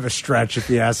little bit of a stretch, if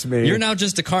you ask me. You're now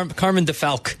just a Carmen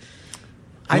DeFalque.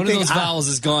 One of those vowels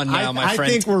is gone now, my friend.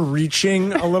 I think we're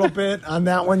reaching a little bit on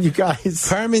that one, you guys.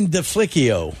 Carmen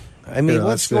DeFlicchio. I mean, Yeah, what's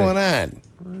let's see. going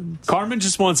on? Carmen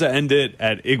just wants to end it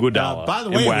at Iguodala By the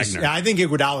and way, Wagner. I think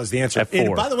Iguodala is the answer. At 4.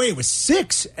 And by the way, it was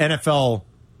 6 NFL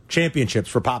championships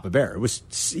for Papa Bear.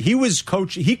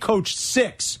 He coached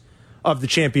 6 of the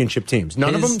championship teams.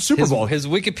 None of them Super Bowl. His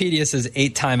Wikipedia says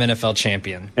 8-time NFL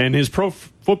champion. And his Pro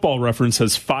Football Reference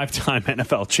says 5-time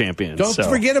NFL champion. Don't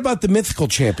forget about the mythical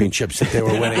championships that they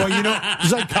were winning. Well, you know,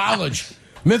 it's like college.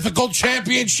 Mythical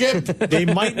championship. they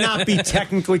might not be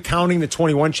technically counting the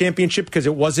 21 championship because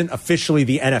it wasn't officially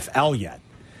the NFL yet.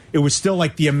 It was still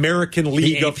like the American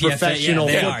League of APFA, Professional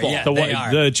yeah, they are, Football. yeah. the, They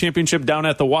are. the championship down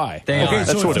at the Y. They are.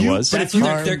 That's so what if it you- was. but That's if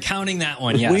what you- they're counting that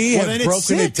one, yes. We Well, have then it's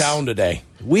broken it 6. down today.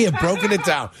 We have broken it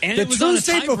down. And the it was on a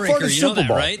Tuesday before the tiebreaker. You know Super that,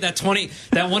 Bowl. right? That one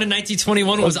in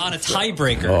 1921 was on a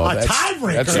tiebreaker. Oh, A that's-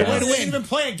 tiebreaker. that's Wait, a did they even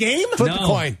play a game? Flip the No.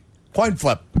 coin. Coin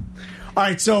flip. All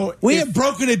right, so We if have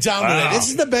broken it down today. Wow. This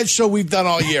is the best show we've done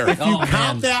all year. you Oh, count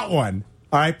man. that one,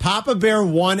 all right, Papa Bear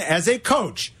won as a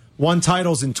coach, won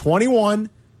titles in 21,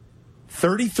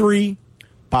 33,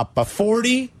 Papa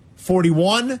 40,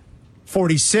 41,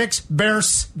 46,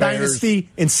 Bears Dynasty,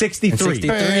 and 63. 63.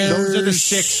 Those are the Bears.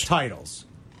 6 titles.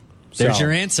 There's So,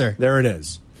 your answer. There it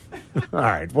is. All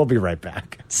right, we'll be right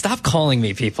back. Stop calling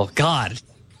me, people. God.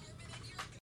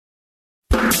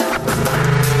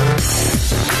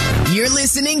 You're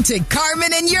listening to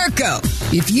Carmen and Yurko.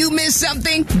 If you miss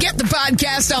something, get the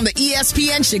podcast on the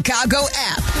ESPN Chicago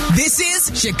app. This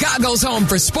is Chicago's home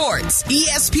for sports.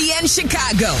 ESPN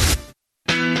Chicago.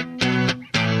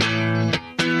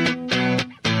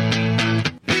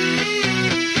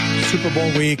 Super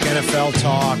Bowl week, NFL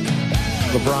talk.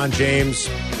 LeBron James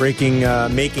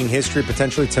making history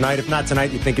potentially tonight. If not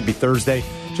tonight, you'd think it'd be Thursday.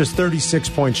 Just 36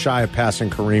 points shy of passing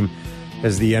Kareem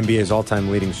as the NBA's all-time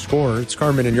leading scorer. It's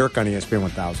Carmen and Yurko on ESPN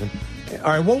 1000. All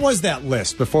right, what was that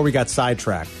list before we got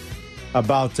sidetracked?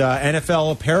 About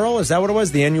NFL apparel? Is that what it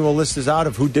was? The annual list is out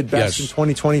of who did best Yes. in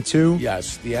 2022?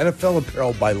 Yes, the NFL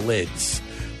apparel by Lids.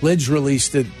 Lids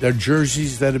released it. Their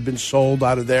jerseys that have been sold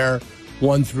out of there,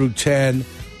 1 through 10.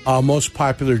 Most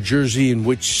popular jersey in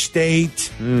which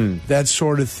state, that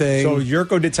sort of thing. So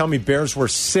Yurko did tell me Bears were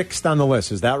 6th on the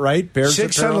list. Is that right? Bears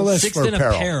 6th apparel? on the list 6th for in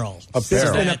apparel. apparel.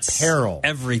 Sixth in That's apparel.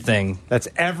 Everything. That's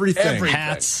everything. Everything.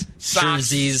 Hats, Socks.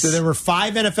 jerseys. So there were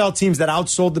 5 NFL teams that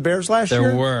outsold the Bears last There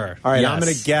year? were, All right, yes. I'm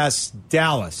going to guess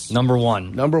Dallas. Number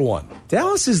one. Number 1.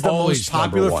 Dallas is the Always most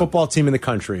popular number 1. football team in the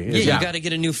country. Yeah, you got to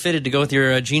get a new fitted to go with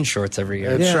your jean shorts every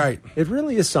year. That's right. It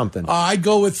really is something. I'd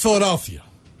go with Philadelphia.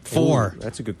 4. Ooh,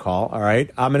 that's a good call. All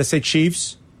right. I'm going to say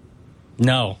Chiefs.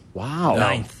 No. Wow.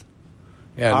 9th.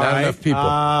 Yeah, All not right, enough people.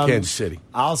 Kansas City.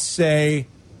 I'll say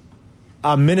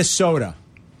Minnesota.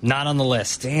 Not on the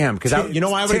list. Damn. Because you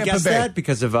know why I would have Tampa guessed Bay. that?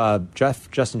 Because of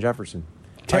Justin Jefferson.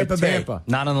 Tampa All right, Bay. Tampa.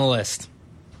 Not on the list.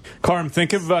 Carm,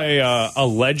 think of a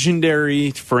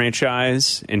legendary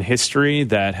franchise in history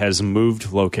that has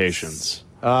moved locations.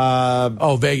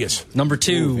 Vegas. Number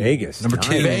 2. Vegas. Number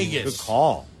 2. Vegas. Good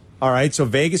call. All right, so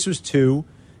Vegas was 2.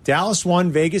 Dallas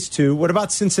 1, Vegas 2. What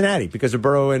about Cincinnati because of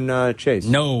Burrow and Chase?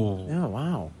 No. Oh,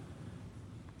 wow.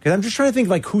 Because I'm just trying to think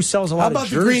like who sells a lot How of about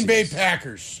jerseys. the Green Bay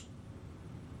Packers?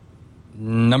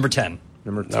 Number 10.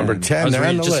 Number 10. Number 10. They're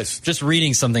on the list. Just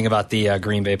reading something about the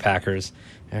Green Bay Packers.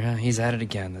 He's at it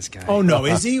again, this guy. Oh, no,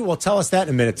 is he? Well, tell us that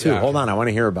in a minute, too. Yeah. Hold on, I want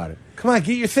to hear about it. Come on,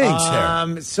 get your things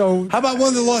there. So, how about one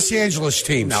of the Los Angeles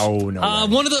teams? No. One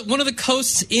of the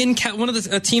coasts in one of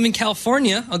the team in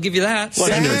California. I'll give you that.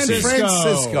 San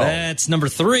Francisco. That's number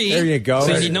 3. There you go.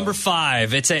 So you need number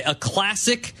 5. It's a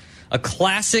classic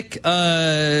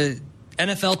NFL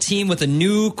team with a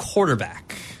new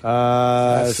quarterback.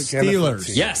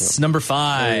 Steelers. Yes, number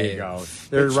 5. There you go.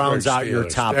 There rounds out your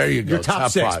Steelers. top. There you go. Your top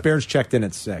 6. 5. Bears checked in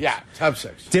at 6. Yeah, top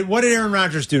 6. What did Aaron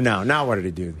Rodgers do now? Now what did he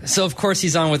do? So of course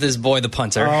he's on with his boy, the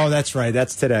punter. Oh, that's right.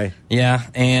 That's today. Yeah,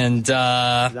 and It's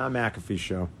not McAfee's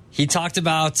show. he talked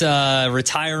about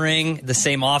retiring the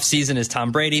same offseason as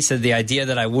Tom Brady. Said the idea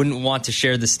that I wouldn't want to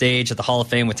share the stage at the Hall of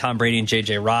Fame with Tom Brady and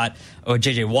J.J. Watt, I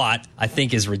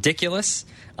think is ridiculous.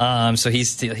 So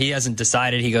he hasn't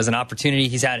decided. He goes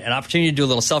he's had an opportunity to do a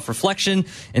little self-reflection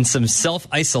and some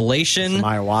self-isolation. Some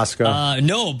ayahuasca.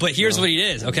 No, but here's what he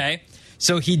did, okay?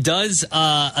 So he does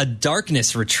a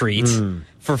darkness retreat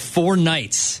for 4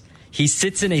 nights. He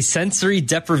sits in a sensory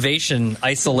deprivation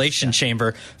isolation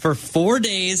chamber for 4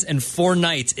 days and 4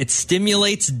 nights. It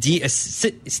stimulates DMT,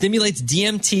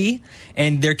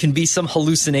 and there can be some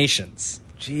hallucinations.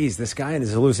 Jeez, this guy and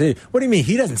his hallucination. What do you mean?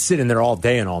 He doesn't sit in there all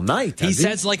day and all night. He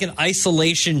says like an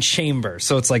isolation chamber.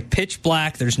 So it's like pitch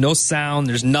black. There's no sound.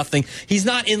 There's nothing. He's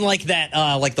not in like that,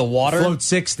 like the water. Float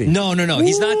 60. No.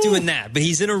 He's not doing that. But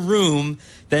he's in a room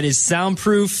that is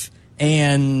soundproof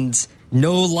and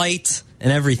no light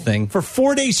and everything. For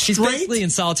 4 days straight? He's basically in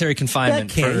solitary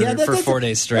confinement for 4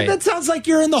 days straight. That sounds like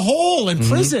you're in the hole in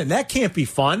prison. That can't be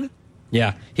fun.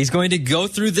 Yeah, he's going to go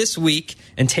through this week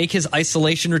and take his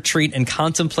isolation retreat and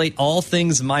contemplate all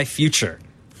things my future.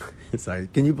 It's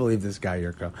like, can you believe this guy,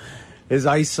 Yurko? His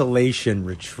isolation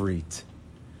retreat.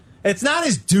 It's not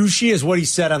as douchey as what he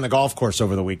said on the golf course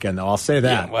over the weekend, though. I'll say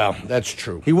that. Yeah, well, that's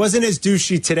true. He wasn't as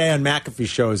douchey today on McAfee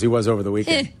show as he was over the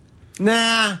weekend.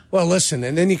 Nah. Well, listen,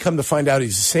 and then you come to find out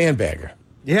he's a sandbagger.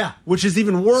 Yeah, which is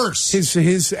even worse.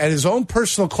 His at his own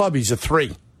personal club, he's a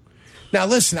 3. Now,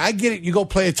 listen, I get it. You go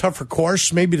play a tougher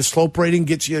course. Maybe the slope rating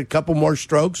gets you a couple more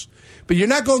strokes. But you're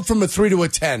not going from a 3 to a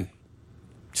 10.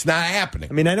 It's not happening.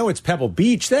 I mean, I know it's Pebble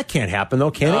Beach. That can't happen, though,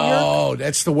 can it? Oh,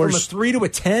 that's the worst. From a 3 to a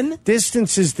 10?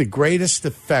 Distance is the greatest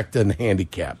effect on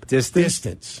handicap.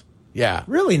 Distance. Yeah.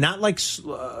 Really? Not like...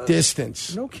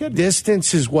 distance. No kidding.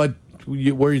 Distance is where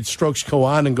your strokes go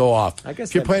on and go off. I guess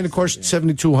if you're playing a course at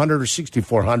 7,200 or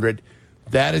 6,400...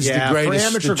 That is the greatest for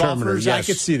amateur determiner. golfers, yes. I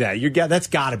could see that. That's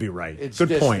got to be right. It's good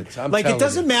distance, point. Like, it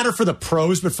doesn't matter for the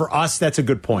pros, but for us, that's a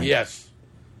good point. Yes.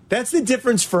 That's the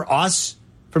difference for us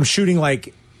from shooting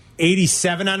like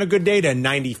 87 on a good day to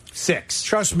 96.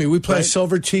 Trust me, we play a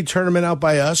silver tee tournament out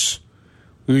by us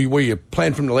where you're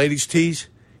playing from the ladies' tees,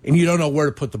 and you don't know where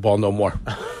to put the ball no more.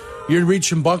 You're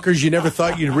reaching bunkers you never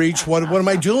thought you'd reach. What am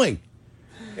I doing?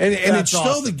 And it's still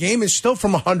awesome. The game is still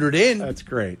from 100 in. That's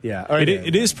great. Yeah.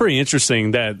 It is pretty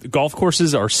interesting that golf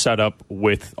courses are set up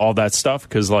with all that stuff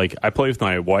because, like, I play with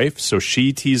my wife, so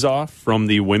she tees off from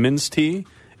the women's tee,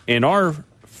 and our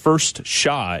first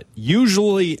shot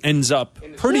usually ends up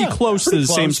pretty close to the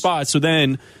same spot. So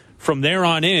then from there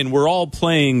on in, we're all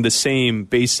playing the same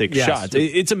basic shots.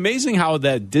 It's amazing how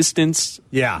that distance,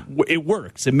 it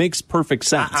works. It makes perfect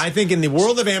sense. I think in the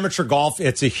world of amateur golf,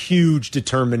 it's a huge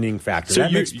determining factor. So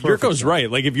that makes perfect Yurko's sense. right.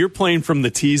 Like, if you're playing from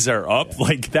the tees that are up,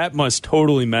 like, that must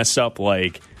totally mess up,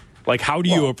 like how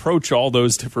do you approach all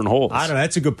those different holes? I don't know.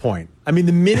 That's a good point. I mean,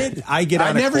 the minute I get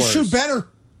on I never a course, shoot better.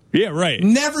 Yeah, right.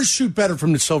 Never shoot better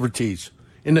from the silver tees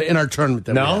in our tournament.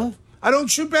 That we have. I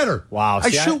don't shoot better. Wow. I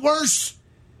shoot worse.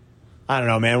 I don't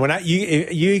know, man. When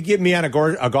you get me on a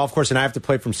golf course and I have to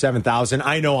play from 7,000,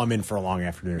 I know I'm in for a long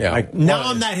afternoon. Yeah. Like, now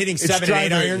I'm not hitting 7 and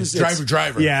 8 irons. It's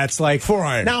driver. Yeah, it's like 4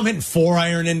 iron. Now I'm hitting 4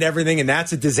 iron into everything, and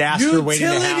that's a disaster waiting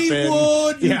to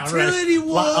happen. Utility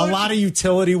wood. A lot of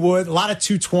utility wood. A lot of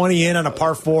 220 in on a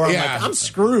par 4. I'm like, I'm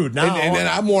screwed now. And then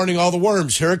I'm warning all the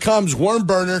worms. Here it comes, worm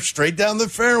burner, straight down the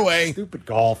fairway. Stupid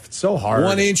golf. It's so hard.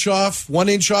 1 inch off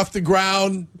the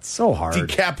ground. It's so hard.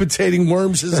 Decapitating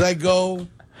worms as I go.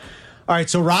 All right,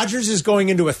 so Rodgers is going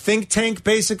into a think tank,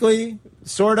 basically,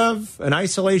 sort of, an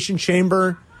isolation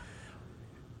chamber.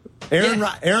 Aaron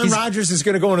Rodgers is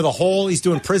going to go into the hole. He's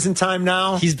doing prison time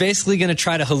now. He's basically going to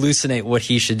try to hallucinate what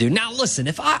he should do. Now, listen,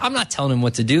 if I'm not telling him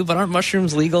what to do, but aren't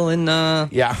mushrooms legal in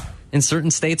in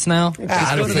certain states now?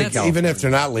 I don't think even if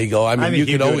they're not legal, I mean, you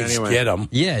can always get them.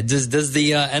 Yeah. Does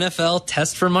the NFL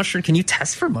test for mushrooms? Can you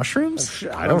test for mushrooms?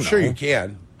 I'm sure you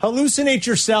can. Hallucinate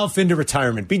yourself into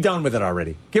retirement. Be done with it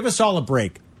already. Give us all a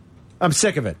break. I'm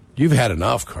sick of it. You've had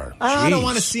enough, Carl. I don't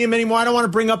want to see him anymore. I don't want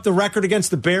to bring up the record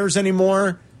against the Bears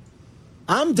anymore.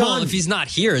 I'm done. Well, if he's not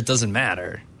here, it doesn't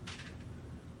matter.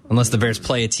 Unless the Bears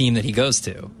play a team that he goes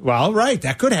to. Well, right.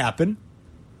 That could happen.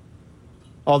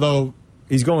 Although,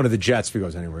 he's going to the Jets if he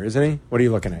goes anywhere, isn't he? What are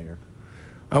you looking at here?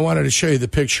 I wanted to show you the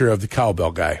picture of the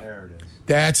cowbell guy. There it is.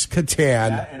 That's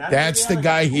Catan. That's the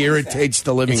guy who irritates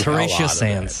the living hell out of it. Horatio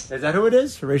Sands. Is that who it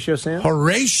is? Horatio Sands?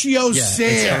 Horatio Sands.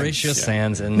 It's Horatio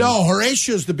Sands. And no,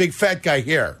 Horatio's the big fat guy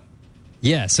here.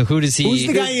 Yeah, so who does he... Who's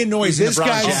the guy he annoys in the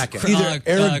brown jacket? Either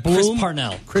Eric Bloom, Chris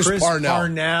Parnell. Chris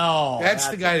Parnell. That's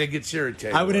the guy that gets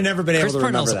irritated. I would have never been able to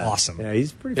remember Chris that. Parnell's awesome. Yeah,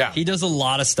 he's pretty... Yeah. He does a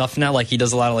lot of stuff now. Like, he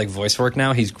does a lot of, like, voice work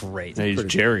now. He's great. Yeah, he's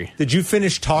Jerry. Did you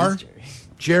finish Tar?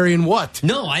 Jerry and what?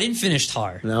 No, I didn't finish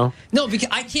Tar. No? No, because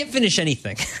I can't finish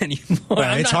anything anymore.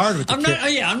 Well, it's hard with the I'm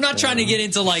kid. I'm not trying to get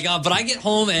into, like, but I get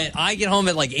home at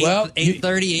like 8:30,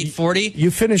 8:40. You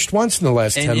finished once in the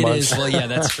last 10 months. Well, yeah,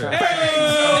 that's true.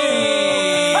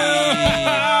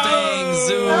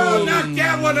 Oh, knock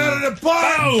that one out of the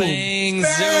park! Bang,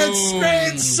 Bad zoom.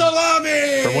 straight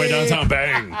salami! From way downtown,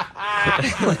 bang.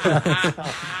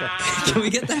 Can we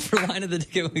get that for line of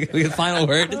the final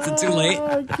word? Is it too late?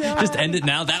 Just end it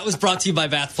now. That was brought to you by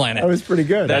Bath Planet. That was pretty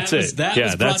good. That's it. That Yeah,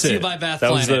 was brought that's to you it. by Bath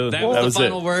That was Planet. the- That was that the was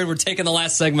final it. word. We're taking the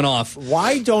last segment off.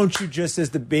 Why don't you just,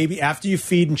 as the baby, after you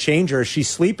feed and change her, as she's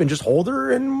sleeping, just hold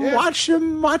her and watch the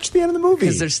end of the movie?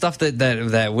 Because there's stuff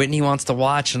that Whitney wants to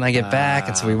watch, and I get back,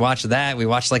 and so we watch that. We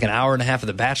watched like an hour and a half of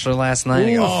The Bachelor last night.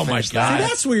 I gotta Oh, my finish God. that. See,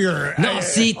 that's where you're... No,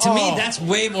 see, to me, that's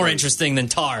way more interesting than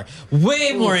Tar.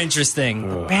 Way more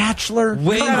interesting. Bachelor?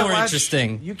 Way You gotta more watch-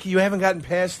 interesting. You haven't gotten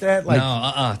past that? Like,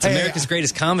 No, it's hey, America's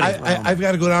Greatest Comedy. I've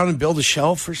got to go down and build a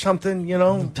shelf or something, you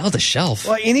know? Build a shelf.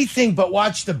 Well, anything but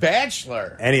watch The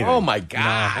Bachelor. Anything. Oh, my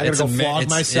God. I gotta go flog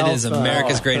myself. It is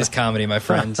America's Greatest Comedy, my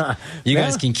friend. You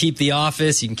guys can keep The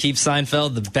Office. You can keep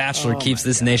Seinfeld. The Bachelor keeps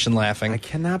this nation laughing. I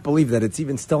cannot believe that it's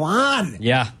even still on.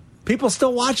 Yeah. People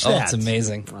still watch that. Oh, it's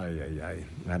amazing.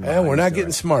 Yeah, we're not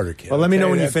getting smarter, kid. Well, let me know Okay,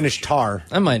 when you that's- finish Tar.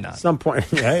 I might not. At some point.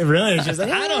 Yeah, really? It's just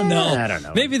like, I don't know. I don't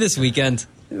know. Maybe this weekend.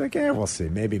 You're like, we'll see.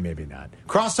 Maybe not.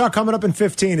 Crosstalk coming up in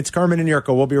 15. It's Carmen and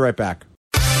Yurko. We'll be right back.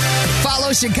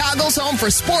 Follow Chicago's Home for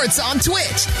Sports on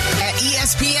Twitch at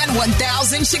ESPN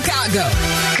 1000 Chicago.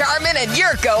 Carmen and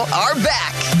Yurko are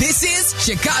back. This is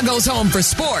Chicago's Home for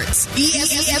Sports.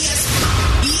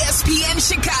 ESPN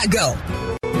Chicago.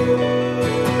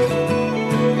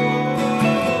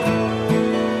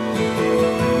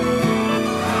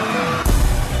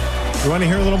 You want to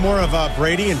hear a little more of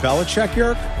Brady and Belichick,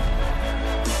 Yerk?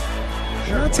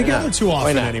 They're not together too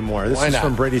often anymore. This is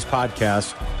from Brady's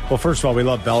podcast. Well, first of all, we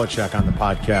love Belichick on the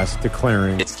podcast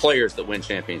declaring it's players that win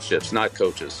championships, not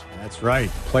coaches. That's right.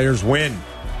 Players win.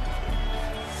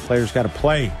 Players got to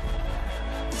play.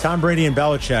 Tom Brady and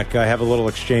Belichick have a little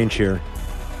exchange here.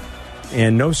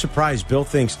 And no surprise, Bill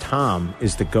thinks Tom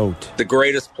is the GOAT. The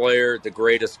greatest player, the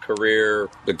greatest career,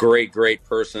 the great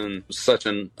person. Such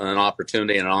an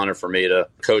opportunity and an honor for me to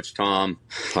coach Tom.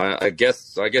 I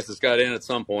guess it's got in at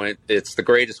some point. It's the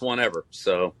greatest one ever.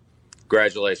 So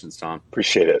congratulations, Tom.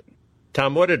 Appreciate it.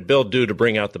 Tom, what did Bill do to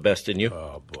bring out the best in you?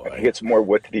 Oh, boy. I think it's more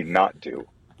what did he not do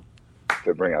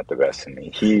to bring out the best in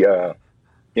me. He,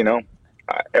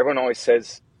 everyone always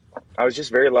says I was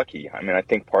just very lucky. I mean, I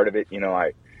think part of it,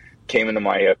 I came into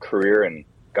my career and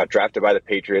got drafted by the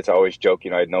Patriots. I always joke,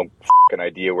 I had no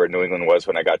idea where New England was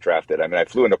when I got drafted. I mean, I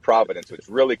flew into Providence, which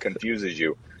really confuses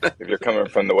you if you're coming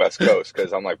from the West Coast,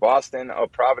 because I'm like, Boston,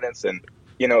 Providence. And,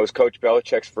 it was Coach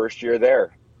Belichick's first year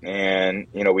there. And,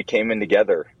 we came in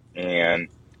together. And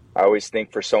I always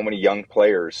think for so many young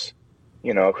players,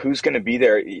 who's going to be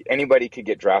there? Anybody could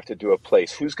get drafted to a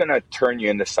place. Who's going to turn you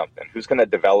into something? Who's going to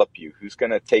develop you? Who's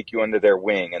going to take you under their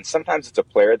wing? And sometimes it's a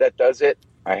player that does it.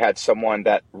 I had someone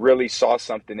that really saw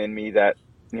something in me that,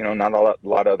 not a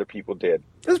lot of other people did.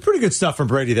 That's pretty good stuff from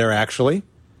Brady there, actually.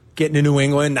 Getting to New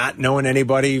England, not knowing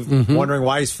anybody, wondering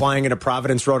why he's flying into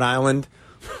Providence, Rhode Island.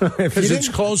 Because it's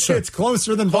closer. It's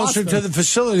closer than Closer Boston. to the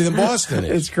facility than Boston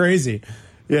is. It's crazy.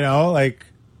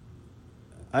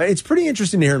 It's pretty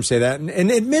interesting to hear him say that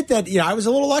and admit that, I was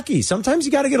a little lucky. Sometimes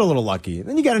you got to get a little lucky.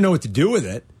 Then you got to know what to do with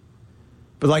it.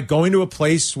 But going to a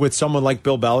place with someone like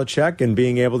Bill Belichick and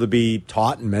being able to be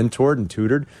taught and mentored and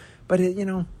tutored. But,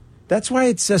 That's why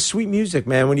it's sweet music,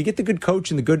 man. When you get the good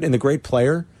coach and the great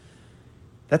player,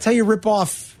 that's how you rip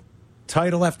off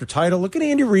title after title. Look at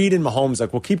Andy Reid and Mahomes.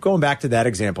 Like, we'll keep going back to that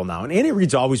example now. And Andy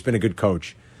Reid's always been a good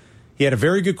coach. He had a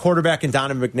very good quarterback in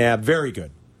Donovan McNabb, very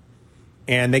good.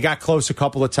 And they got close a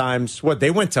couple of times. They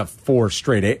went to 4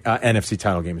 straight NFC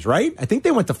title games, right? I think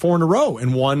they went to 4 in a row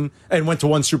and went to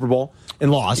 1 Super Bowl and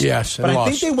lost. Yes, but I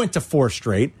think they went to 4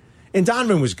 straight. And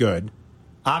Donovan was good.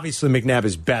 Obviously, McNabb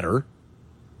is better.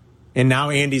 And now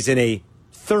Andy's in a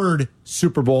 3rd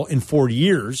Super Bowl in 4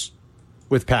 years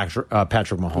with Patrick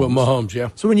Mahomes. With Mahomes, yeah.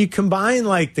 So when you combine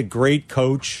like the great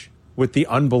coach with the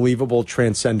unbelievable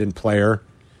transcendent player,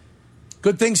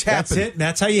 good things happen. That's it.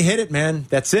 That's how you hit it, man.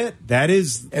 That's it. That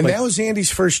is, and that was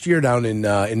Andy's first year down in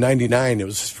 '99. It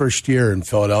was his first year in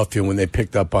Philadelphia when they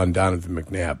picked up on Donovan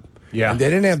McNabb. Yeah, and they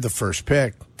didn't have the first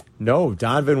pick. No,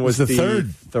 Donovan was the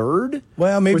third.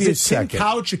 Well, maybe was it it's Tim second.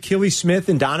 Couch, Achilles Smith,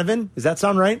 and Donovan? Does that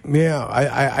sound right? Yeah,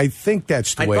 I think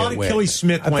that's the way it went. I thought Achilles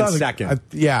Smith went second.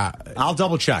 Yeah, I'll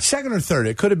double check. Second or third.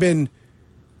 It could have been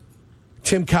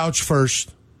Tim Couch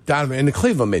first. Donovan, and the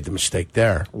Cleveland made the mistake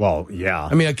there. Well, yeah.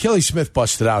 I mean, Achilles Smith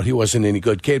busted out. He wasn't any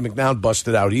good. Cade McNown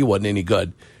busted out. He wasn't any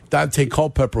good. Dante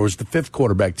Culpepper was the 5th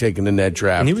quarterback taken in that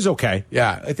draft. And he was okay.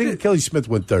 Yeah, I think Achilles Smith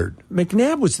went 3rd.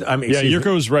 McNabb was,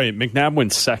 Yurko's right. McNabb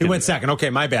went 2nd. He went 2nd. Okay,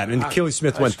 my bad. And Achilles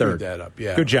Smith went 3rd. That up,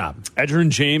 yeah. Good job. Edgerrin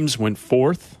James went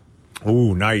 4th.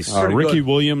 Ooh, nice. Ricky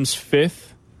Williams 5th.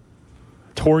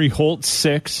 Torrey Holt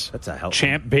 6th. That's a hell.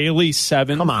 Champ Bailey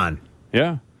 7. Come on.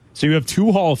 Yeah. So you have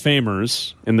 2 Hall of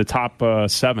Famers in the top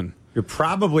 7. You're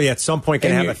probably at some point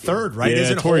going to have a 3rd, right? Yeah,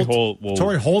 Isn't Torrey Holt.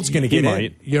 Torrey Holt's going to get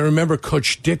in. You remember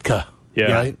Coach Ditka?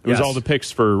 Yeah, right? It was all the picks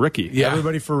for Ricky. Yeah.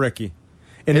 Everybody for Ricky.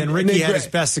 And then Ricky had his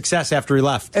best success after he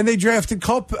left. And they drafted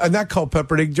not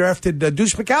Culpepper. They drafted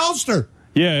Deuce McAllister.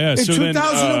 Yeah. In so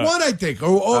 2001, I think.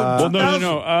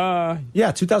 No.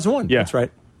 Yeah, 2001. Yeah. That's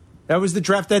right. That was the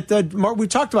draft that we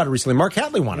talked about it recently. Mark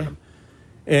Hatley wanted him.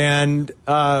 And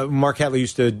Mark Hatley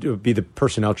used to be the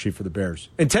personnel chief for the Bears.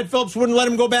 And Ted Phillips wouldn't let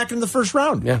him go back in the first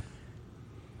round. Yeah.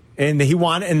 And he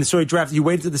wanted, and so he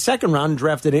waited to the second round and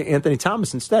drafted Anthony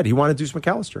Thomas instead. He wanted Deuce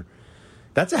McAllister.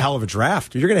 That's a hell of a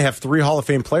draft. You're going to have 3 Hall of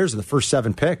Fame players in the first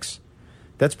 7 picks.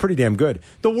 That's pretty damn good.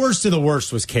 The worst of the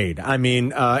worst was Cade. I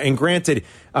mean, and granted,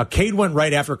 Cade went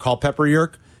right after Culpepper,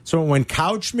 Yerk. So it went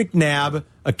Couch, McNabb,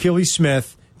 Achilles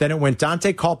Smith. Then it went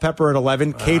Dante Culpepper at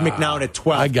 11, Cade McNown at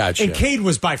 12. I got you. And Cade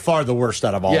was by far the worst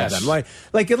out of all of them. Like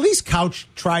at least Couch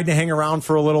tried to hang around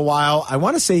for a little while. I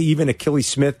want to say even Achilles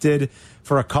Smith did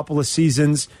for a couple of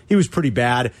seasons. He was pretty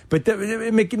bad. But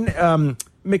McCown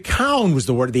was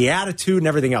the word, the attitude and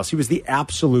everything else. He was the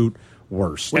absolute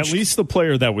worst. At least the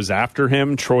player that was after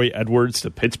him, Troy Edwards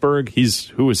to Pittsburgh,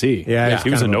 who was he? Yeah, he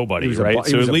was a nobody, right?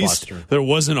 So at least there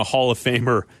wasn't a Hall of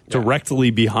Famer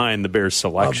directly behind the Bears'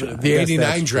 selection. The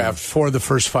 89 draft, 4 of the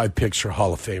first 5 picks are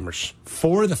Hall of Famers.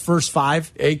 4 of the first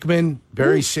 5? Aikman,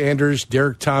 Barry Sanders,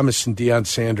 Derek Thomas, and Deion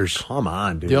Sanders. Come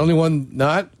on, dude. The only one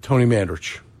not, Tony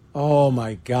Mandrich. Oh,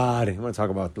 my God. I want to talk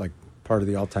about, like, part of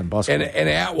the all-time basketball. And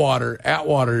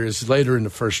Atwater is later in the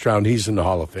first round. He's in the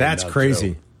Hall of Fame. That's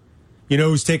crazy. Too. You know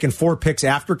who's taken 4 picks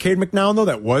after Cade McNown, though,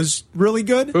 that was really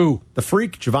good? Who? The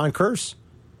freak, Javon Curse.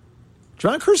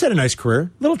 Javon Curse had a nice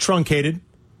career. A little truncated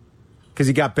because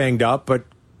he got banged up, but,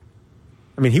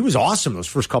 I mean, he was awesome those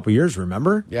first couple years,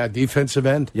 remember? Yeah, defensive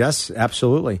end. Yes,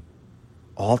 absolutely.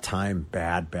 All-time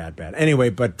bad.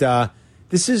 Anyway, but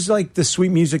this is like the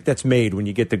sweet music that's made when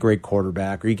you get the great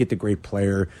quarterback or you get the great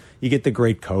player, you get the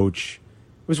great coach.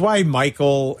 It was why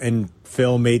Michael and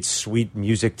Phil made sweet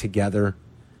music together.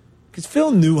 Because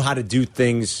Phil knew how to do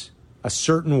things a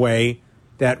certain way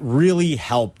that really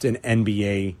helped an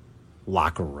NBA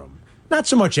locker room. Not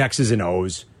so much X's and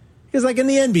O's. Because like in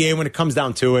the NBA, when it comes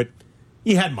down to it,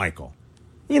 you had Michael.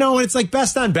 You know, and it's like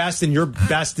best on best, and your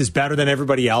best is better than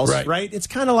everybody else, right? It's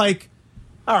kind of like,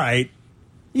 all right,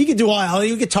 you can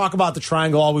talk about the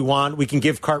triangle all we want. We can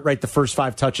give Cartwright the first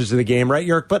 5 touches of the game, right,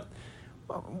 Yerk? But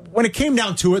when it came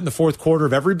down to it in the fourth quarter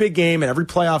of every big game and every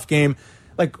playoff game,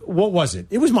 like, what was it?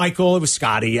 It was Michael. It was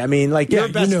Scotty. I mean, like, your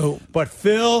best. But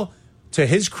Phil, to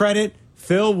his credit,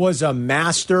 Phil was a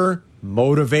master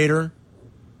motivator.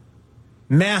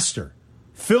 Master.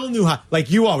 Phil knew how,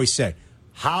 like you always say,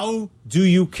 how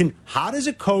does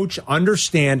a coach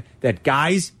understand that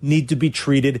guys need to be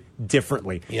treated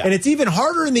differently? Yeah. And it's even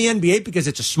harder in the NBA because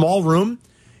it's a small room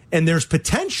and there's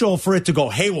potential for it to go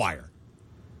haywire.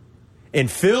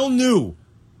 And Phil knew.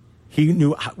 He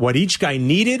knew what each guy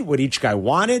needed, what each guy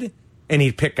wanted, and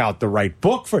he'd pick out the right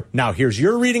book for. Now, here's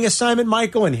your reading assignment,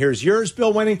 Michael, and here's yours,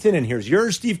 Bill Wennington, and here's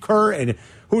yours, Steve Kerr, and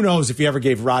who knows if he ever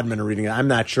gave Rodman a reading. I'm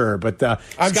not sure, but I'm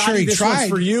Scotty, sure he this tried. one's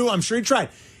for you. I'm sure he tried.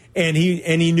 And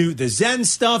he knew the Zen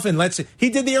stuff, and he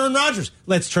did the Aaron Rodgers.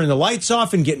 Let's turn the lights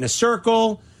off and get in a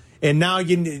circle. And now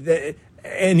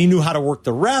and he knew how to work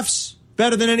the refs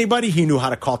better than anybody. He knew how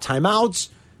to call timeouts.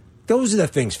 Those are the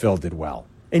things Phil did well.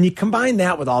 And you combine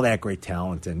that with all that great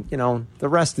talent, and the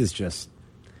rest is just,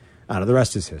 the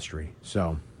rest is history.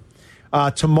 So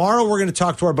tomorrow we're going to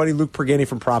talk to our buddy Luke Pergani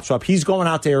from PropSwap. He's going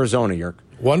out to Arizona, Yerk.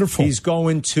 Wonderful. He's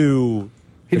going to.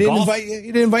 He didn't invite you. He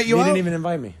didn't invite you out. He didn't even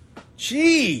invite me.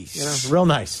 Jeez, real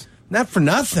nice. Not for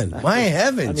nothing. My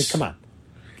heavens. I mean, come on.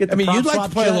 You'd like to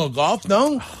play a little golf,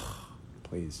 no?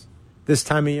 Please. This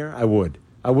time of year, I would.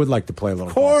 I would like to play a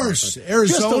little golf. Of course.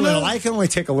 Arizona. Just a little. I can only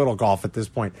take a little golf at this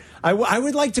point. I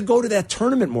would like to go to that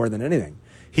tournament more than anything.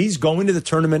 He's going to the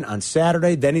tournament on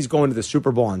Saturday. Then he's going to the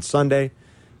Super Bowl on Sunday.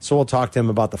 So we'll talk to him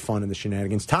about the fun and the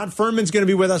shenanigans. Todd Furman's going to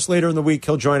be with us later in the week.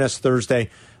 He'll join us Thursday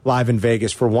live in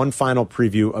Vegas for one final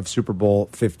preview of Super Bowl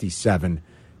 57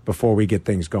 before we get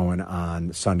things going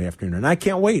on Sunday afternoon. And I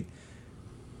can't wait.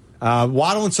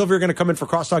 Waddle and Silver are going to come in for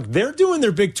Crosstalk. They're doing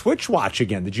their big Twitch watch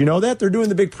again. Did you know that? They're doing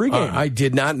the big pregame. I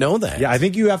did not know that. Yeah, I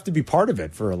think you have to be part of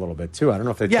it for a little bit, too. I don't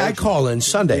know if they I call in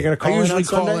Sunday. You're going to call in on usually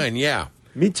Sunday? call in, yeah.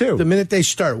 Me too. The minute they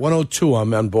start, 102,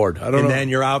 I'm on board. I don't know. And then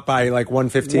you're out by like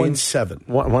 115?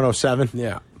 107?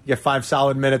 Yeah. You got 5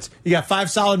 solid minutes. You got 5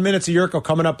 solid minutes of Yurko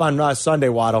coming up on Sunday,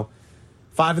 Waddle.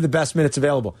 5 of the best minutes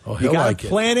available. Oh, you got to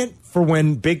plan it for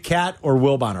when Big Cat or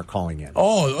Wilbon are calling in.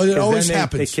 Oh, it always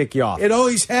happens. They kick you off. It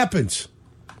always happens.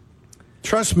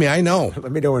 Trust me, I know.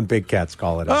 Let me know when Big Cats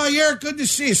call it up. Oh, yeah, good to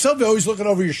see you. Sylvia always looking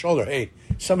over your shoulder. Hey,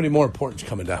 somebody more important's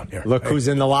coming down here. Look who's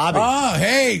in the lobby. Oh,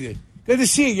 hey. Good to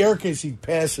see you, Yerk, as he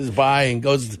passes by and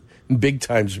goes big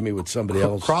times with me with somebody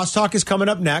else. Crosstalk is coming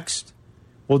up next.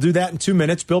 We'll do that in 2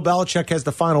 minutes. Bill Belichick has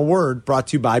the final word, brought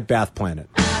to you by Bath Planet.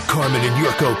 Carmen and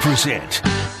Yurko present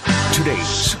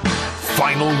today's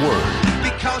final word.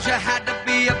 Because you had to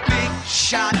be a big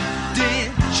shot,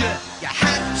 didn't you? You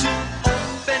had to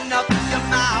open up your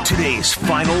mouth. Today's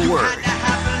final word Had to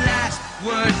have the last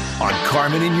word. on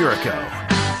Carmen and Yurko.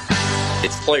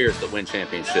 It's players that win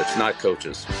championships, not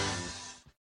coaches.